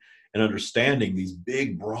day, and understanding these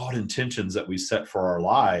big, broad intentions that we set for our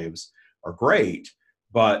lives are great.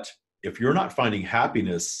 But if you're not finding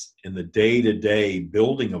happiness in the day-to-day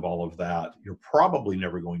building of all of that, you're probably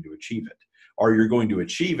never going to achieve it. Or you're going to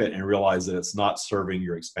achieve it and realize that it's not serving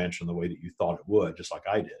your expansion the way that you thought it would, just like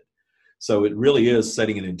I did. So it really is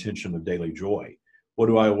setting an intention of daily joy. What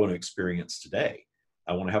do I want to experience today?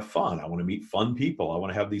 I want to have fun. I want to meet fun people. I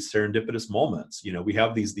want to have these serendipitous moments. We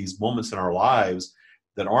have these moments in our lives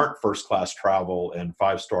that aren't first-class travel and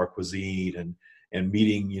five-star cuisine and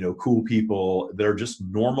meeting, cool people. They're just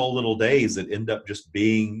normal little days that end up just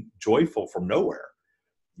being joyful from nowhere.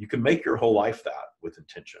 You can make your whole life that with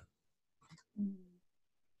intention.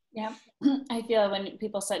 Yeah, I feel when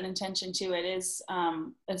people set an intention to it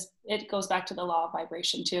it goes back to the law of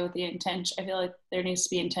vibration too. The intention, I feel like there needs to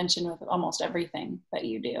be intention with almost everything that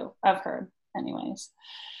you do. I've heard, anyways.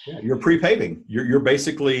 Yeah, you're pre-paving.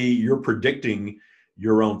 You're predicting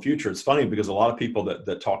your own future. It's funny because a lot of people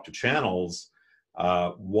that talk to channels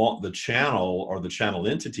want the channel or the channel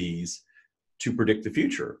entities to predict the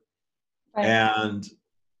future. Right. And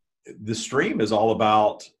the stream is all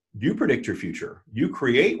about you predict your future. You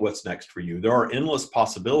create what's next for you. There are endless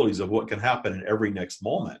possibilities of what can happen in every next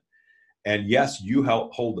moment. And yes, you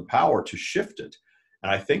hold the power to shift it.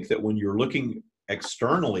 And I think that when you're looking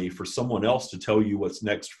externally for someone else to tell you what's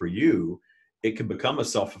next for you, it can become a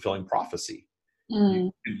self-fulfilling prophecy.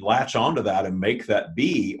 You can latch onto that and make that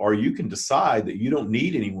be, or you can decide that you don't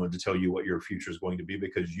need anyone to tell you what your future is going to be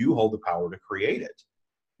because you hold the power to create it.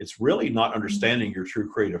 It's really not understanding your true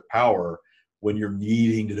creative power when you're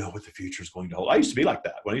needing to know what the future is going to hold. I used to be like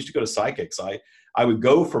that. When I used to go to psychics, I would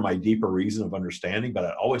go for my deeper reason of understanding, but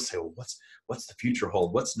I'd always say, well, what's the future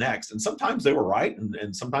hold? What's next? And sometimes they were right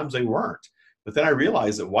and sometimes they weren't. But then I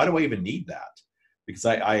realized that why do I even need that? Because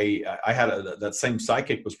I had that same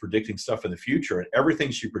psychic was predicting stuff in the future, and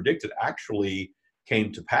everything she predicted actually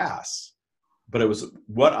came to pass. But it was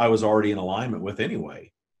what I was already in alignment with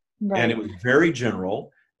anyway. Right. And it was very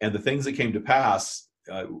general, and the things that came to pass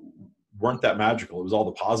weren't that magical. It was all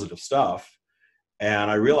the positive stuff.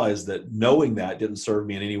 And I realized that knowing that didn't serve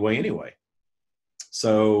me in any way anyway.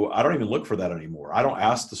 So I don't even look for that anymore. I don't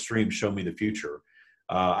ask the stream, show me the future.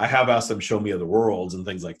 I have asked them, show me other worlds and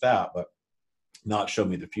things like that, but not show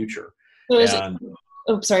me the future. So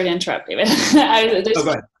sorry to interrupt, David. Go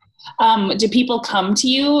ahead. Do people come to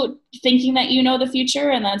you thinking that you know the future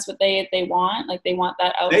and that's what they want? Like they want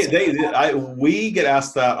that out? We get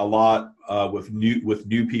asked that a lot with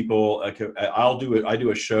new people. I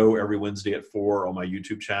do a show every Wednesday at 4 on my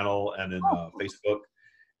YouTube channel and in Facebook.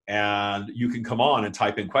 And you can come on and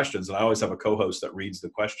type in questions. And I always have a co-host that reads the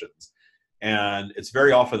questions. And it's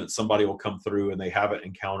very often that somebody will come through and they haven't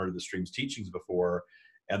encountered the stream's teachings before.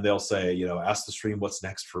 And they'll say, ask the stream, what's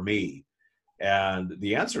next for me? And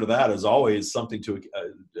the answer to that is always something to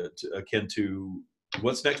akin to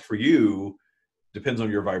what's next for you depends on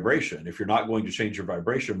your vibration. If you're not going to change your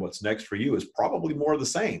vibration, what's next for you is probably more of the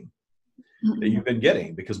same that you've been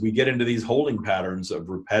getting, because we get into these holding patterns of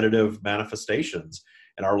repetitive manifestations.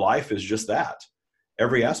 And our life is just that.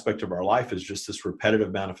 Every aspect of our life is just this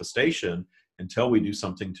repetitive manifestation until we do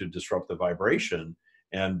something to disrupt the vibration.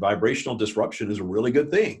 And vibrational disruption is a really good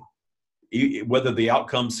thing. whether the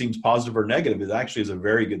outcome seems positive or negative, it actually is a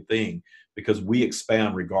very good thing because we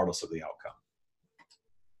expand regardless of the outcome.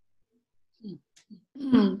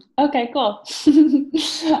 Okay, cool.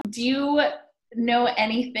 Do you know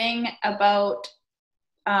anything about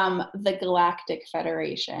the Galactic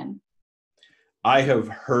Federation? I have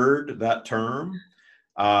heard that term.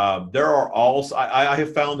 There are also, I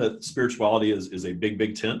have found that spirituality is a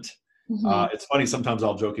big tent. It's funny, sometimes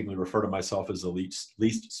I'll jokingly refer to myself as the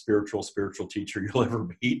least spiritual teacher you'll ever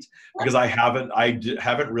meet, because I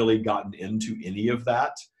haven't really gotten into any of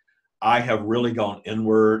that. I have really gone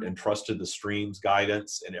inward and trusted the stream's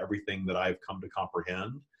guidance and everything that I've come to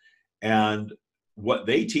comprehend. And what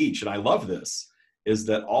they teach, and I love this, is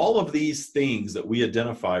that all of these things that we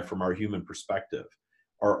identify from our human perspective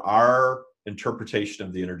are our interpretation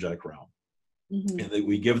of the energetic realm. And that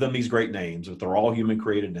we give them these great names, that they're all human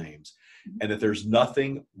created names, and that there's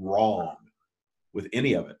nothing wrong with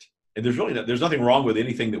any of it. And there's nothing wrong with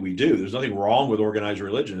anything that we do. There's nothing wrong with organized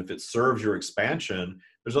religion. If it serves your expansion,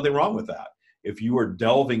 there's nothing wrong with that. If you are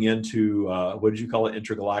delving into, what did you call it,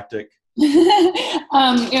 intergalactic?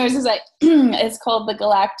 It was like, it's called the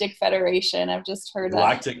Galactic Federation. I've just heard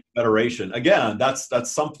Galactic Federation. Again, that's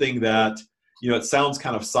something that, it sounds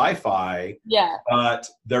kind of sci-fi. Yeah. But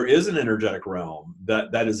there is an energetic realm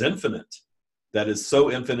that is infinite, that is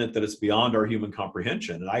so infinite that it's beyond our human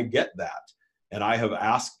comprehension. And I get that. And I have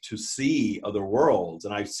asked to see other worlds,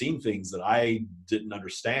 and I've seen things that I didn't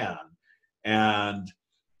understand. And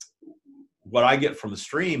what I get from the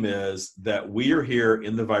stream is that we are here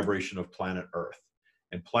in the vibration of planet Earth.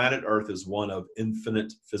 And planet Earth is one of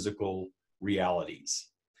infinite physical realities.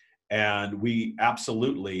 And we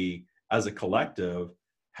absolutely, as a collective,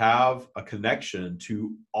 have a connection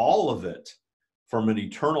to all of it from an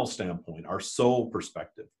eternal standpoint, our soul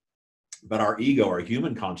perspective. But our ego, our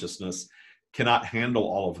human consciousness, cannot handle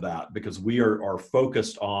all of that because we are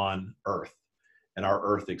focused on Earth and our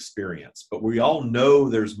Earth experience. But we all know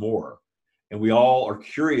there's more, and we all are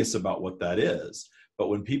curious about what that is. But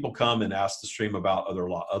when people come and ask the stream about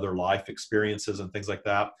other life experiences and things like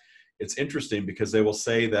that, it's interesting because they will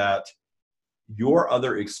say that your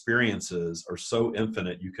other experiences are so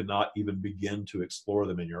infinite you cannot even begin to explore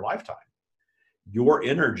them in your lifetime. Your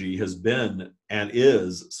energy has been and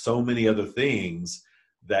is so many other things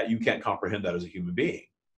that you can't comprehend that as a human being.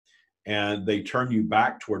 And they turn you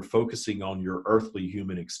back toward focusing on your earthly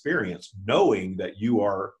human experience, knowing that you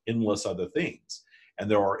are endless other things and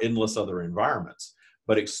there are endless other environments.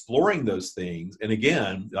 But exploring those things, and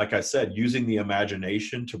again, like I said, using the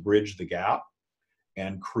imagination to bridge the gap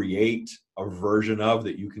and create a version of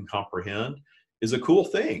that you can comprehend is a cool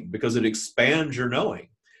thing because it expands your knowing.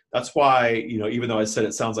 That's why, even though I said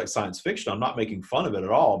it sounds like science fiction, I'm not making fun of it at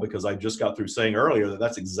all because I just got through saying earlier that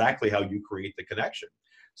that's exactly how you create the connection.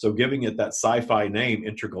 So giving it that sci-fi name,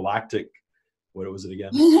 intergalactic, what was it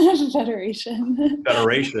again?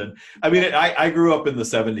 Federation. I mean, I grew up in the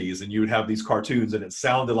 70s and you would have these cartoons and it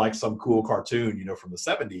sounded like some cool cartoon, from the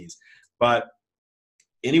 70s. But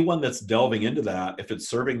anyone that's delving into that, if it's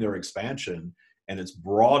serving their expansion and it's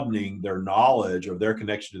broadening their knowledge of their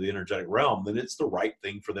connection to the energetic realm, then it's the right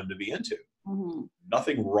thing for them to be into.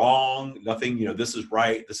 Nothing wrong, nothing, this is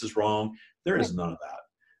right, this is wrong. There is none of that.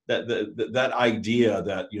 That idea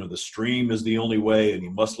that, the stream is the only way and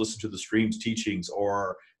you must listen to the stream's teachings,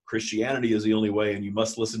 or Christianity is the only way and you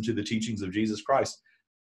must listen to the teachings of Jesus Christ.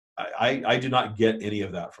 I do not get any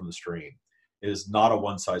of that from the stream. It is not a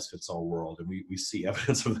one-size-fits-all world. And we see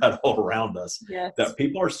evidence of that all around us, yes. That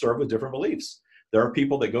people are served with different beliefs. There are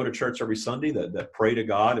people that go to church every Sunday that pray to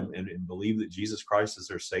God and believe that Jesus Christ is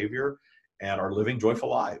their Savior and are living joyful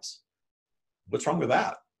lives. What's wrong with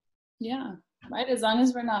that? Yeah, right. As long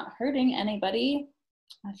as we're not hurting anybody,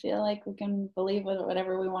 I feel like we can believe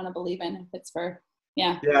whatever we want to believe in if it's for,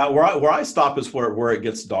 yeah. Yeah, where I stop is where it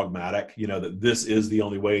gets dogmatic, that this is the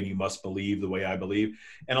only way and you must believe the way I believe.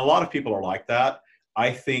 And a lot of people are like that.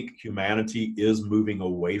 I think humanity is moving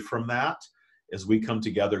away from that. As we come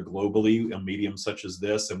together globally in mediums such as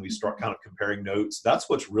this and we start kind of comparing notes, that's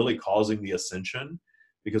what's really causing the ascension,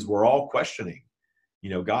 because we're all questioning,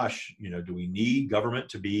 do we need government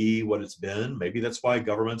to be what it's been? Maybe that's why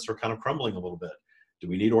governments are kind of crumbling a little bit. Do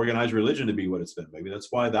we need organized religion to be what it's been? Maybe that's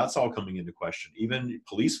why that's all coming into question. Even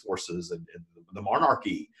police forces and the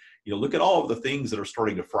monarchy, look at all of the things that are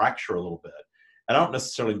starting to fracture a little bit. And I don't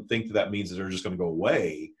necessarily think that means that they're just going to go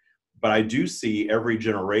away, but I do see every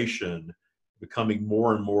generation becoming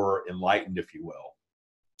more and more enlightened, if you will.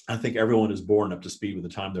 I think everyone is born up to speed with the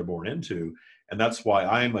time they're born into. And that's why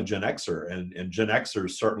I'm a Gen Xer, and Gen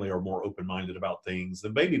Xers certainly are more open-minded about things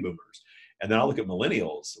than baby boomers. And then I look at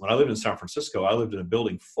millennials. When I lived in San Francisco, I lived in a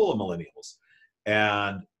building full of millennials.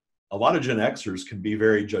 And a lot of Gen Xers can be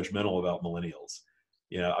very judgmental about millennials.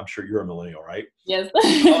 I'm sure you're a millennial, right? Yes.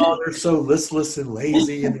 Oh, they're so listless and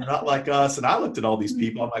lazy and they're not like us. And I looked at all these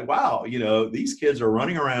people. I'm like, wow, these kids are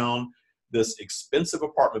running around this expensive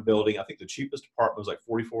apartment building. I think the cheapest apartment was like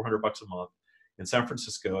 $4,400 a month in San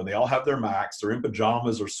Francisco. And they all have their Macs. They're in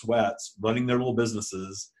pajamas or sweats, running their little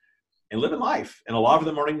businesses and living life. And a lot of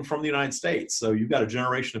them aren't even from the United States. So you've got a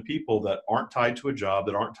generation of people that aren't tied to a job,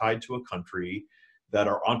 that aren't tied to a country, that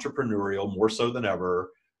are entrepreneurial more so than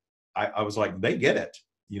ever. I was like, they get it.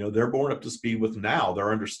 They're born up to speed with now.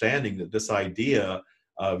 They're understanding that this idea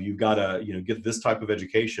of you've got to, get this type of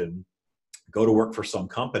education, go to work for some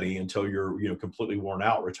company until you're, completely worn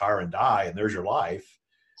out, retire and die, and there's your life.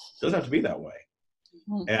 It doesn't have to be that way.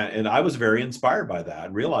 And I was very inspired by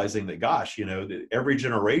that, realizing that, gosh, that every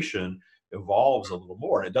generation evolves a little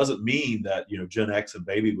more. And it doesn't mean that, Gen X and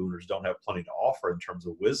baby boomers don't have plenty to offer in terms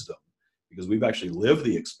of wisdom, because we've actually lived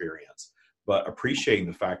the experience. But appreciating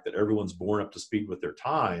the fact that everyone's born up to speed with their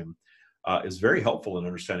time is very helpful in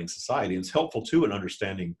understanding society. And it's helpful too in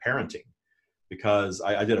understanding parenting, because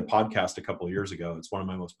I did a podcast a couple of years ago. It's one of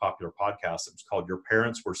my most popular podcasts. It's called "Your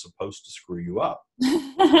Parents Were Supposed to Screw You Up."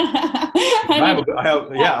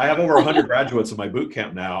 I have over 100 graduates in my boot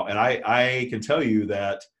camp now, and I can tell you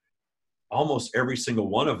that almost every single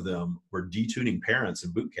one of them were detuning parents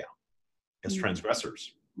in boot camp as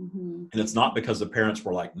transgressors. And it's not because the parents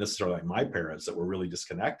were necessarily like my parents that were really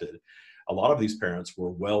disconnected. A lot of these parents were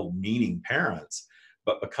well-meaning parents,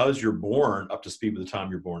 but because you're born up to speed with the time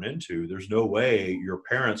you're born into, there's no way your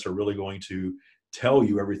parents are really going to tell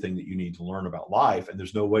you everything that you need to learn about life. And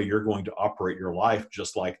there's no way you're going to operate your life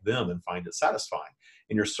just like them and find it satisfying.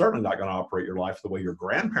 And you're certainly not going to operate your life the way your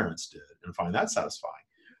grandparents did and find that satisfying.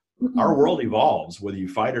 Our world evolves, whether you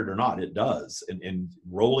fight it or not, it does. And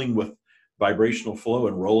rolling with vibrational flow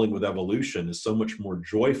and rolling with evolution is so much more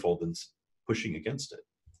joyful than pushing against it.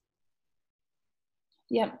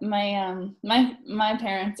 Yeah, my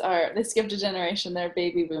parents they skipped a generation. They're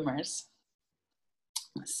baby boomers.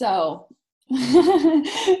 So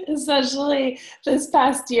especially this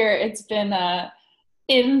past year, it's been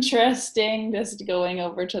interesting just going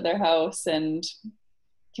over to their house and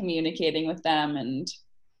communicating with them. And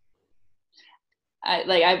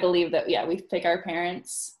I believe that, yeah, we pick our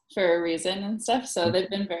parents for a reason and stuff. So they've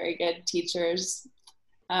been very good teachers.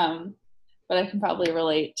 But I can probably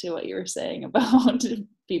relate to what you were saying about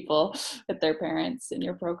people with their parents in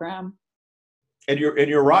your program. And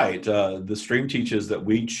you're right. The stream teaches that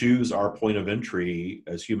we choose our point of entry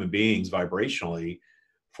as human beings vibrationally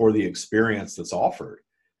for the experience that's offered.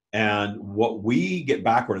 And what we get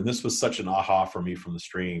backward, and this was such an aha for me from the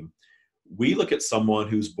stream, we look at someone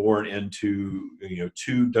who's born into,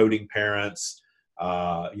 two doting parents,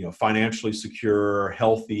 financially secure,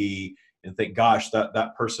 healthy, and think, gosh,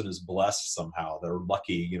 that person is blessed somehow. They're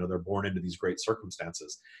lucky, they're born into these great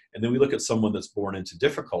circumstances. And then we look at someone that's born into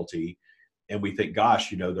difficulty and we think,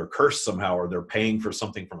 gosh, they're cursed somehow, or they're paying for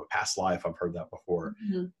something from a past life. I've heard that before.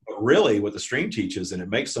 But really what the stream teaches, and it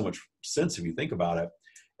makes so much sense if you think about it,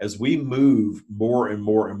 as we move more and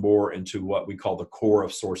more and more into what we call the core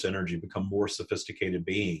of source energy, become more sophisticated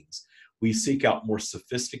beings, we seek out more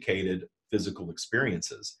sophisticated physical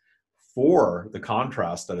experiences for the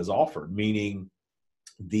contrast that is offered, meaning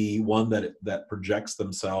the one that projects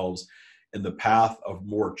themselves in the path of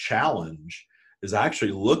more challenge is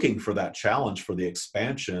actually looking for that challenge, for the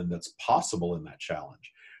expansion that's possible in that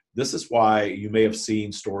challenge. This is why you may have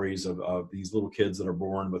seen stories of these little kids that are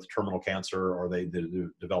born with terminal cancer, or they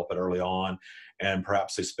develop it early on, and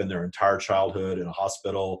perhaps they spend their entire childhood in a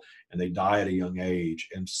hospital and they die at a young age.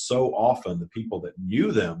 And so often the people that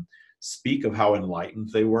knew them speak of how enlightened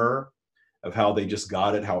they were, of how they just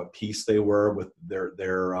got it, how at peace they were with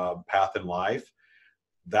their path in life.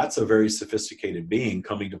 That's a very sophisticated being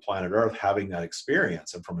coming to planet Earth, having that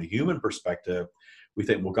experience. And from a human perspective, we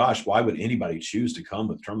think, well, gosh, why would anybody choose to come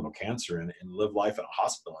with terminal cancer and live life in a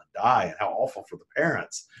hospital and die? And how awful for the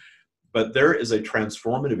parents. But there is a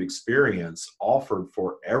transformative experience offered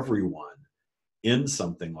for everyone in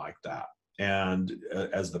something like that. And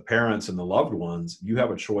as the parents and the loved ones, you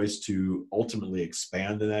have a choice to ultimately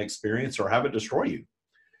expand in that experience or have it destroy you.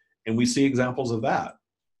 And we see examples of that.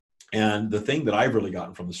 And the thing that I've really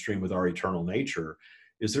gotten from the stream with our eternal nature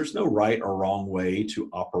is there's no right or wrong way to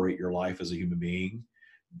operate your life as a human being.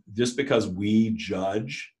 Just because we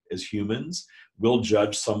judge as humans, we'll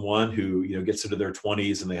judge someone who gets into their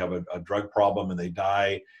 20s and they have a drug problem and they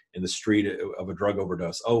die in the street of a drug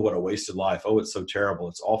overdose. Oh, what a wasted life. Oh, it's so terrible.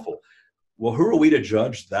 It's awful. Well, who are we to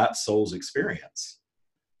judge that soul's experience?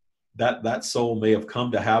 that soul may have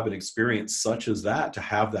come to have an experience such as that, to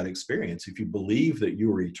have that experience. If you believe that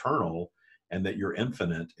you are eternal and that you're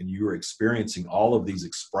infinite and you are experiencing all of these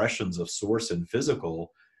expressions of source and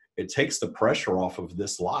physical, it takes the pressure off of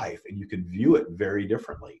this life, and you can view it very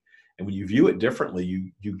differently. And when you view it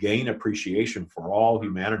differently, you gain appreciation for all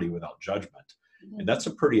humanity without judgment. And that's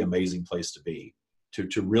a pretty amazing place to be,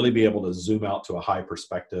 to really be able to zoom out to a high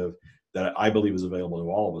perspective that I believe is available to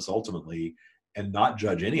all of us ultimately, and not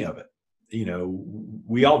judge any of it. You know,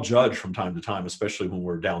 we all judge from time to time, especially when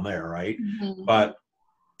we're down there, right? Mm-hmm. But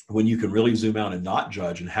when you can really zoom out and not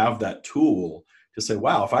judge, and have that tool to say,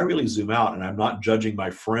 wow, if I really zoom out and I'm not judging my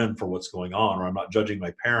friend for what's going on, or I'm not judging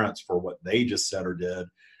my parents for what they just said or did,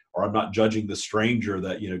 or I'm not judging the stranger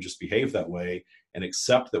that, you know, just behaved that way, and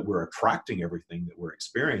accept that we're attracting everything that we're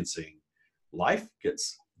experiencing, life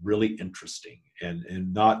gets really interesting,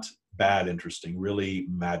 and not bad interesting, really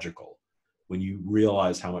magical, when you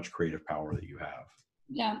realize how much creative power that you have.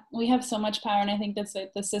 Yeah, we have so much power, and I think that's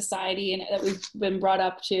like the society and that we've been brought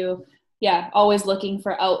up to. Yeah, always looking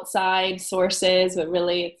for outside sources, but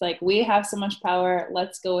really it's like we have so much power.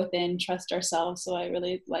 Let's go within, trust ourselves. So I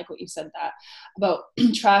really like what you said that about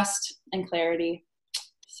trust and clarity.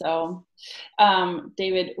 So,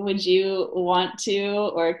 David, would you want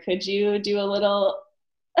to, or could you do a little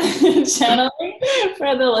channeling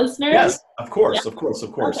for the listeners? Yes, of course, Yeah. of course,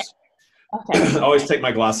 of course. Okay. Okay. I always take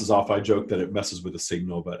my glasses off. I joke that it messes with the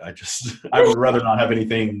signal, but I would rather not have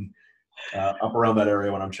anything up around that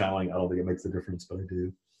area when I'm channeling. I don't think it makes a difference, but I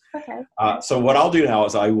do. Okay. So what I'll do now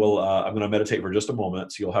is I'm going to meditate for just a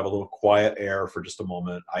moment. So you'll have a little quiet air for just a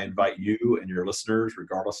moment. I invite you and your listeners,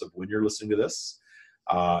 regardless of when you're listening to this,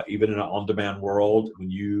 even in an on-demand world, when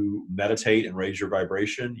you meditate and raise your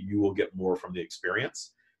vibration, you will get more from the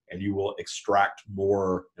experience, and you will extract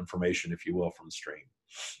more information, if you will, from the stream.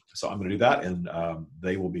 So I'm going to do that, and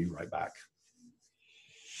they will be right back.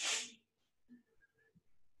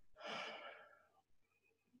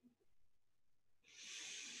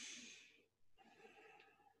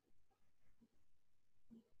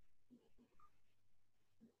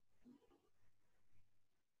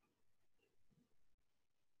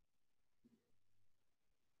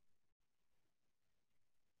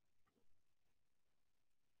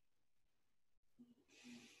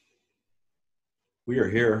 We are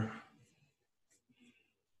here.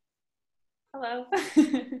 Hello.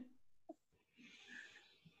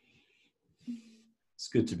 It's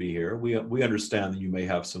good to be here. We understand that you may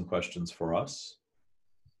have some questions for us.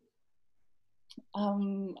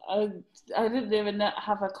 I didn't even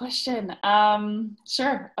have a question.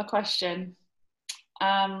 Sure, a question.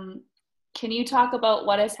 Can you talk about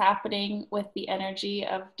what is happening with the energy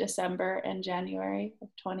of December and January of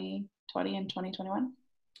 2020 and 2021?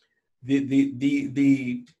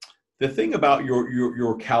 The thing about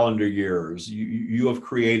your calendar years, you have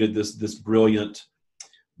created this brilliant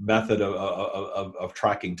method of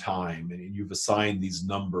tracking time, and you've assigned these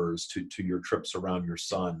numbers to your trips around your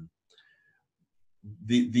sun.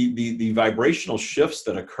 The vibrational shifts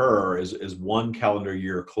that occur as one calendar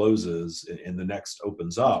year closes and the next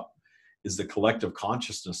opens up is the collective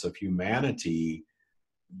consciousness of humanity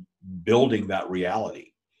building that reality.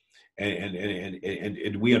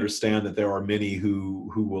 And we understand that there are many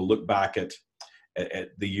who will look back at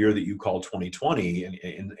the year that you call 2020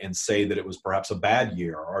 and say that it was perhaps a bad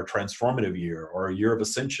year or a transformative year or a year of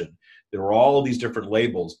ascension. There are all these different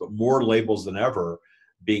labels, but more labels than ever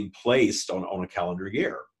being placed on a calendar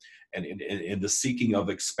year, and in the seeking of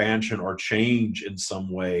expansion or change in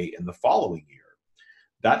some way in the following year.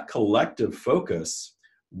 That collective focus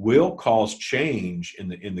will cause change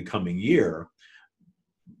in the coming year,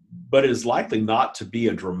 but it is likely not to be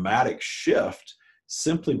a dramatic shift,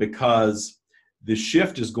 simply because the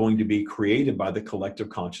shift is going to be created by the collective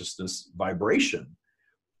consciousness vibration,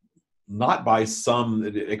 not by some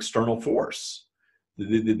external force.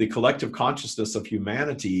 The collective consciousness of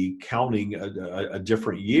humanity counting a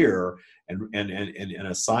different year and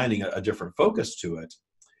assigning a different focus to it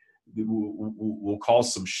will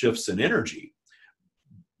cause some shifts in energy.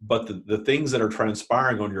 But the things that are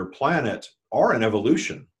transpiring on your planet are an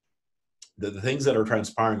evolution. The things that are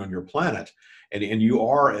transpiring on your planet, and you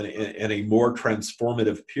are in a more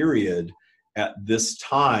transformative period at this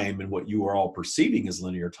time, and what you are all perceiving as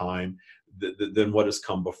linear time, than what has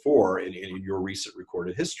come before in your recent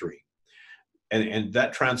recorded history. And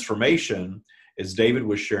that transformation, as David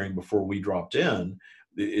was sharing before we dropped in,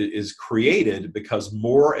 is created because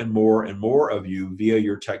more and more and more of you via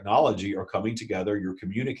your technology are coming together, you're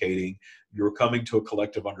communicating, you're coming to a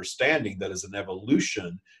collective understanding that is an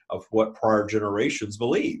evolution of what prior generations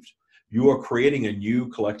believed. You are creating a new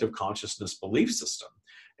collective consciousness belief system.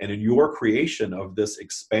 And in your creation of this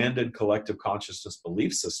expanded collective consciousness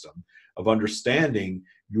belief system of understanding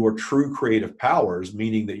your true creative powers,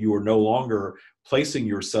 meaning that you are no longer placing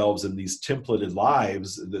yourselves in these templated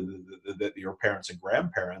lives that your parents and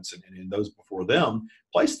grandparents and those before them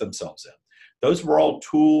placed themselves in. Those were all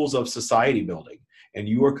tools of society building. And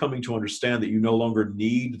you are coming to understand that you no longer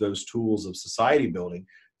need those tools of society building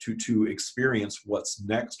to experience what's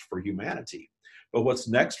next for humanity. But what's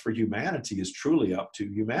next for humanity is truly up to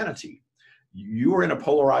humanity. You are in a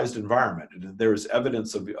polarized environment, and there's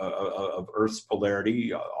evidence of Earth's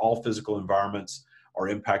polarity. All physical environments are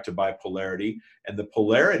impacted by polarity, and the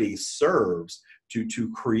polarity serves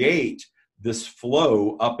to create this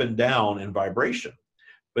flow up and down in vibration.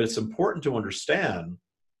 But it's important to understand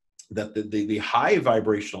that the high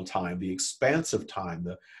vibrational time, the expansive time,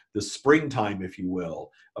 the springtime, if you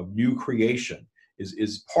will, of new creation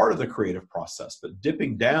is part of the creative process. But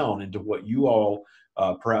dipping down into what you all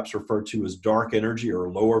perhaps refer to as dark energy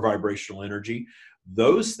or lower vibrational energy,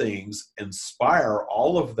 those things inspire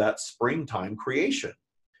all of that springtime creation.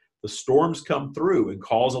 The storms come through and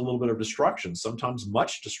cause a little bit of destruction, sometimes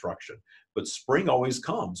much destruction, but spring always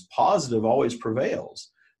comes. Positive always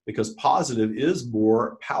prevails, because positive is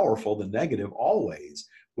more powerful than negative always,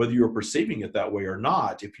 whether you're perceiving it that way or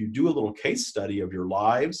not. If you do a little case study of your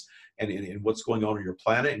lives and what's going on your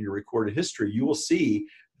planet and your recorded history, you will see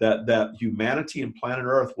that humanity and planet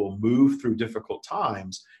Earth will move through difficult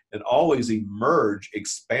times and always emerge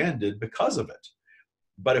expanded because of it.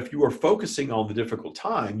 But if you are focusing on the difficult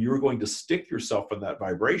time, you're going to stick yourself in that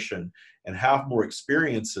vibration and have more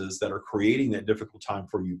experiences that are creating that difficult time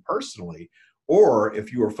for you personally. Or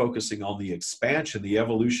if you are focusing on the expansion, the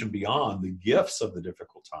evolution beyond, the gifts of the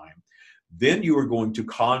difficult time, then you are going to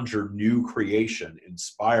conjure new creation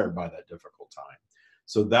inspired by that difficult time.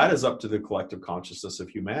 So that is up to the collective consciousness of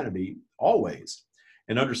humanity always.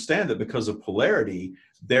 And understand that because of polarity,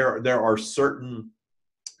 there are certain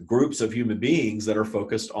groups of human beings that are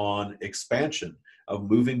focused on expansion, of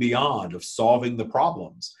moving beyond, of solving the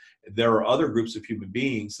problems. There are other groups of human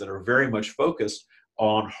beings that are very much focused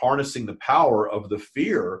on harnessing the power of the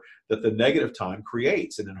fear that the negative time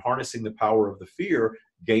creates. And in harnessing the power of the fear,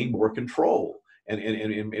 gain more control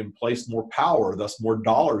and place more power, thus more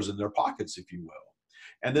dollars in their pockets, if you will.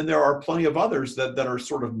 And then there are plenty of others that are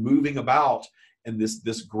sort of moving about in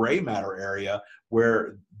this gray matter area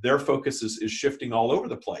where their focus is shifting all over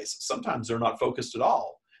the place. Sometimes they're not focused at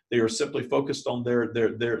all. They are simply focused on their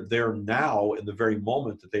now in the very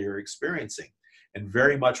moment that they are experiencing, and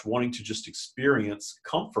very much wanting to just experience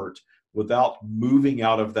comfort without moving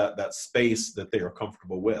out of that space that they are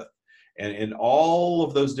comfortable with. And all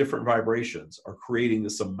of those different vibrations are creating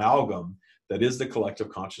this amalgam that is the collective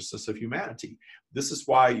consciousness of humanity. This is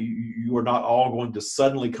why you are not all going to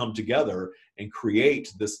suddenly come together and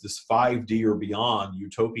create this 5D or beyond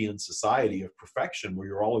utopian society of perfection where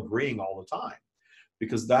you're all agreeing all the time,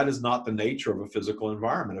 because that is not the nature of a physical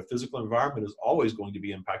environment. A physical environment is always going to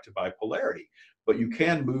be impacted by polarity, but you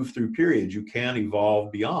can move through periods. You can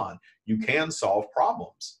evolve beyond. You can solve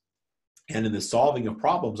problems. And in the solving of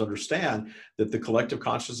problems, understand that the collective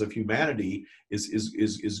consciousness of humanity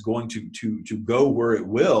is going to go where it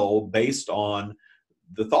will based on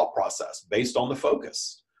the thought process, based on the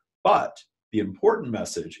focus. But the important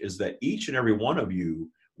message is that each and every one of you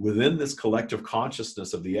within this collective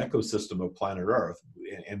consciousness of the ecosystem of planet Earth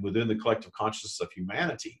and within the collective consciousness of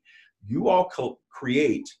humanity, you all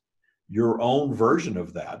create your own version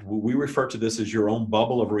of that. We refer to this as your own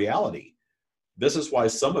bubble of reality. This is why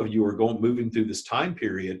some of you are moving through this time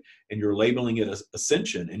period and you're labeling it as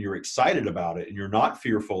ascension and you're excited about it and you're not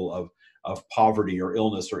fearful of poverty or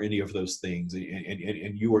illness or any of those things,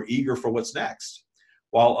 and you are eager for what's next,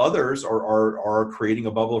 while others are creating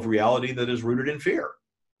a bubble of reality that is rooted in fear.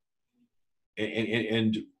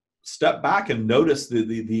 And step back and notice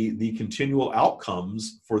the continual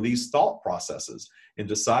outcomes for these thought processes and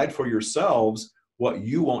decide for yourselves what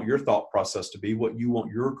you want your thought process to be, what you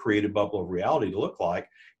want your creative bubble of reality to look like,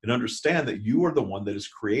 and understand that you are the one that is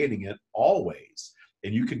creating it always.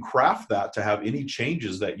 And you can craft that to have any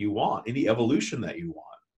changes that you want, any evolution that you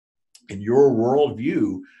want. And your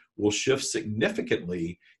worldview will shift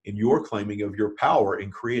significantly in your claiming of your power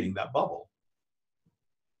in creating that bubble.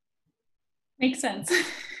 Makes sense.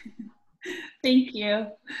 Thank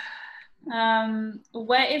you.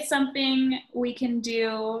 What is something we can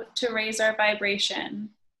do to raise our vibration?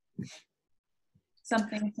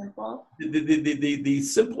 Something simple. The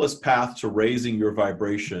simplest path to raising your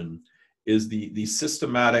vibration is the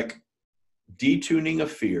systematic detuning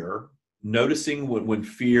of fear, noticing when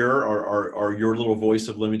fear or your little voice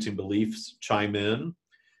of limiting beliefs chime in,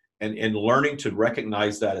 And learning to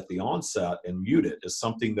recognize that at the onset and mute it is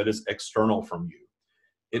something that is external from you.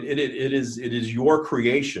 It is your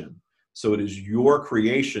creation. So it is your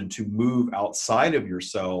creation to move outside of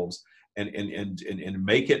yourselves and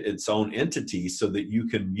make it its own entity so that you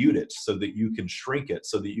can mute it, so that you can shrink it,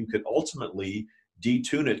 so that you can ultimately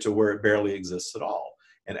detune it to where it barely exists at all.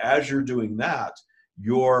 And as you're doing that,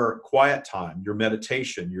 your quiet time, your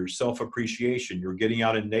meditation, your self-appreciation, you're getting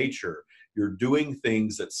out in nature, you're doing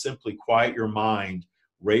things that simply quiet your mind,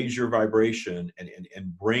 raise your vibration,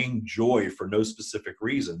 and bring joy for no specific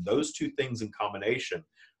reason. Those two things in combination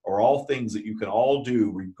are all things that you can all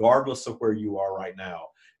do regardless of where you are right now.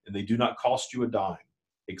 And they do not cost you a dime,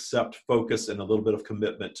 except focus and a little bit of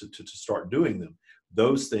commitment to start doing them.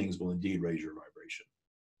 Those things will indeed raise your vibration.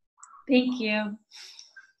 Thank you.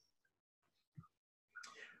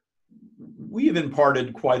 We have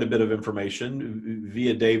imparted quite a bit of information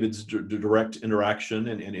via David's direct interaction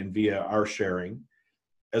and via our sharing.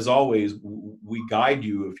 As always, we guide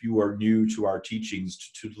you, if you are new to our teachings,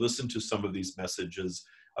 to listen to some of these messages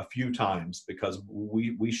a few times, because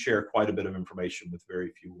we share quite a bit of information with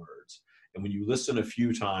very few words. And when you listen a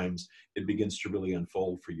few times, it begins to really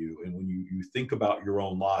unfold for you. And when you think about your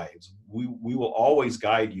own lives, we will always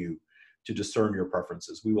guide you to discern your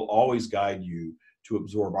preferences. We will always guide you to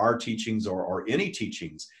absorb our teachings or any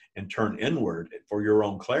teachings and turn inward for your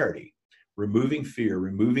own clarity, removing fear,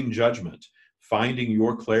 removing judgment, finding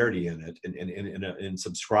your clarity in it, and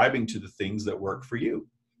subscribing to the things that work for you,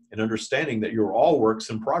 and understanding that you're all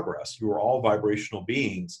works in progress. You are all vibrational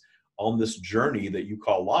beings on this journey that you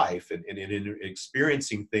call life, and in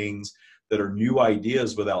experiencing things that are new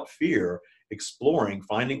ideas without fear, exploring,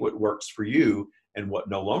 finding what works for you and what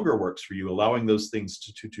no longer works for you, allowing those things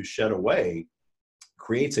to shed away,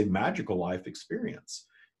 creates a magical life experience.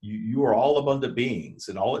 You are all abundant beings,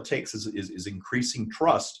 and all it takes is increasing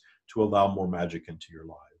trust to allow more magic into your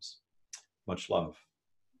lives. Much love.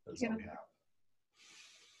 That's all we have.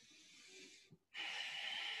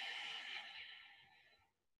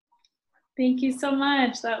 Thank you so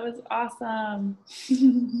much. That was awesome.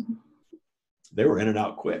 They were in and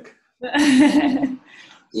out quick.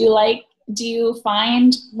 Do you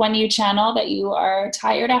find when you channel that you are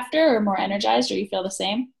tired after, or more energized, or you feel the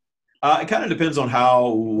same? It kind of depends on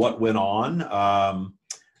what went on.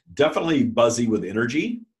 Definitely buzzy with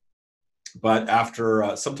energy, but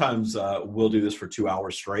after sometimes we'll do this for 2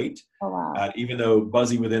 hours straight. Oh, wow. Even though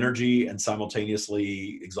buzzy with energy and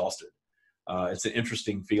simultaneously exhausted. It's an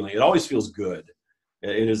interesting feeling. It always feels good.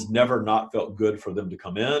 It has never not felt good for them to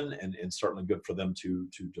come in, and certainly good for them to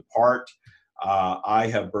depart. I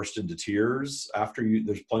have burst into tears after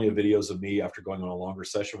there's plenty of videos of me after going on a longer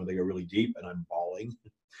session where they go really deep and I'm bawling.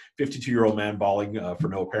 52-year-old man bawling for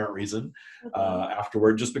no apparent reason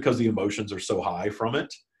afterward, just because the emotions are so high from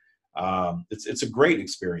it. It's a great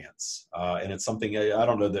experience. And it's something, I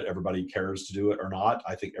don't know that everybody cares to do it or not.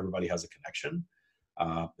 I think everybody has a connection.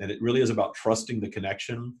 And it really is about trusting the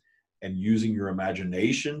connection and using your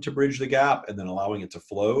imagination to bridge the gap and then allowing it to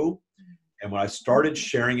flow. And when I started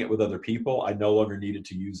sharing it with other people, I no longer needed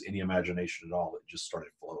to use any imagination at all. It just started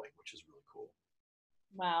flowing, which is really cool.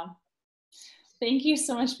 Wow. Thank you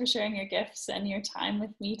so much for sharing your gifts and your time with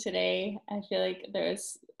me today. I feel like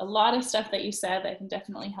there's a lot of stuff that you said that can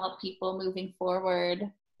definitely help people moving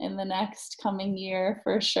forward in the next coming year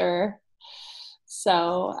for sure.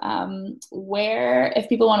 So if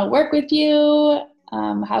people want to work with you,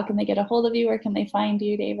 how can they get a hold of you? Where can they find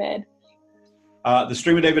you, David?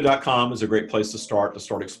 TheStreamOfDavid.com is a great place to start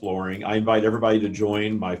exploring. I invite everybody to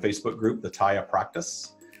join my Facebook group, the Taya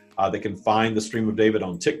Practice. They can find the Stream of David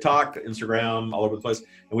on TikTok, Instagram, all over the place.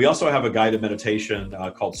 And we also have a guided meditation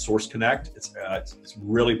called Source Connect. It's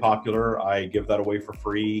really popular. I give that away for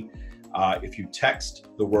free. If you text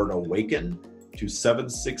the word awaken to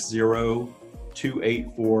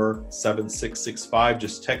 760-284-7665,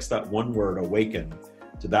 just text that one word, awaken,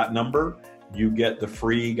 to that number. You get the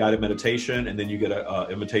free guided meditation, and then you get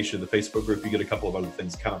an invitation to the Facebook group. You get a couple of other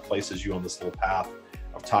things, kind of places you on this little path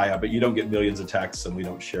of Taya, but you don't get millions of texts, and we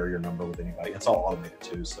don't share your number with anybody. It's all automated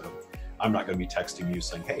too, so I'm not going to be texting you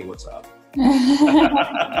saying, hey, what's up?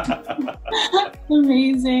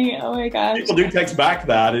 Amazing. Oh my gosh. People do text back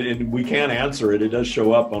that, and we can answer it. It does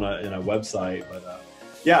show up in a website, but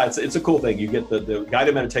yeah, it's a cool thing. You get the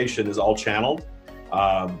guided meditation is all channeled.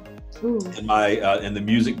 And the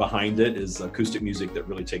music behind it is acoustic music that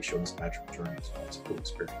really takes you on this magical journey. So it's a cool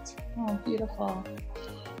experience. Oh, beautiful.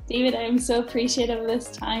 David, I am so appreciative of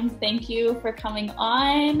this time. Thank you for coming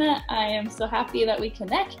on. I am so happy that we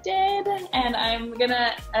connected, and I'm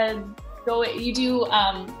gonna go. You do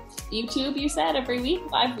YouTube, you said, every week,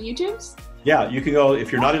 live YouTubes? Yeah, you can go,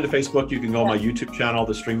 if you're not into Facebook, you can go on my YouTube channel,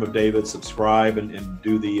 The Stream of David, subscribe and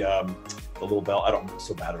do the little bell. I'm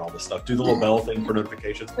so bad at all this stuff. Do the little bell thing for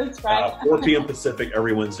notifications. That's right. 4 p.m. Pacific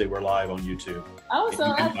every Wednesday, we're live on YouTube. Oh, so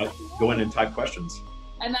you can go in and type questions.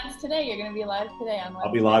 And that's today. You're going to be live today on Wednesday.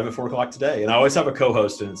 I'll be live at 4 o'clock today. And I always have a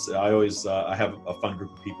co-host, and I have a fun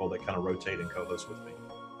group of people that kind of rotate and co-host with me.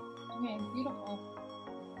 Okay, beautiful.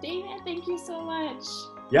 David, thank you so much.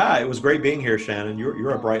 Yeah, it was great being here, Shannon.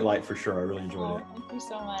 You're a bright light for sure. I really enjoyed it. Thank you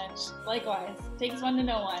so much. Likewise. Takes one to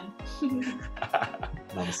know one.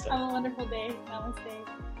 Namaste. Have a wonderful day. Namaste.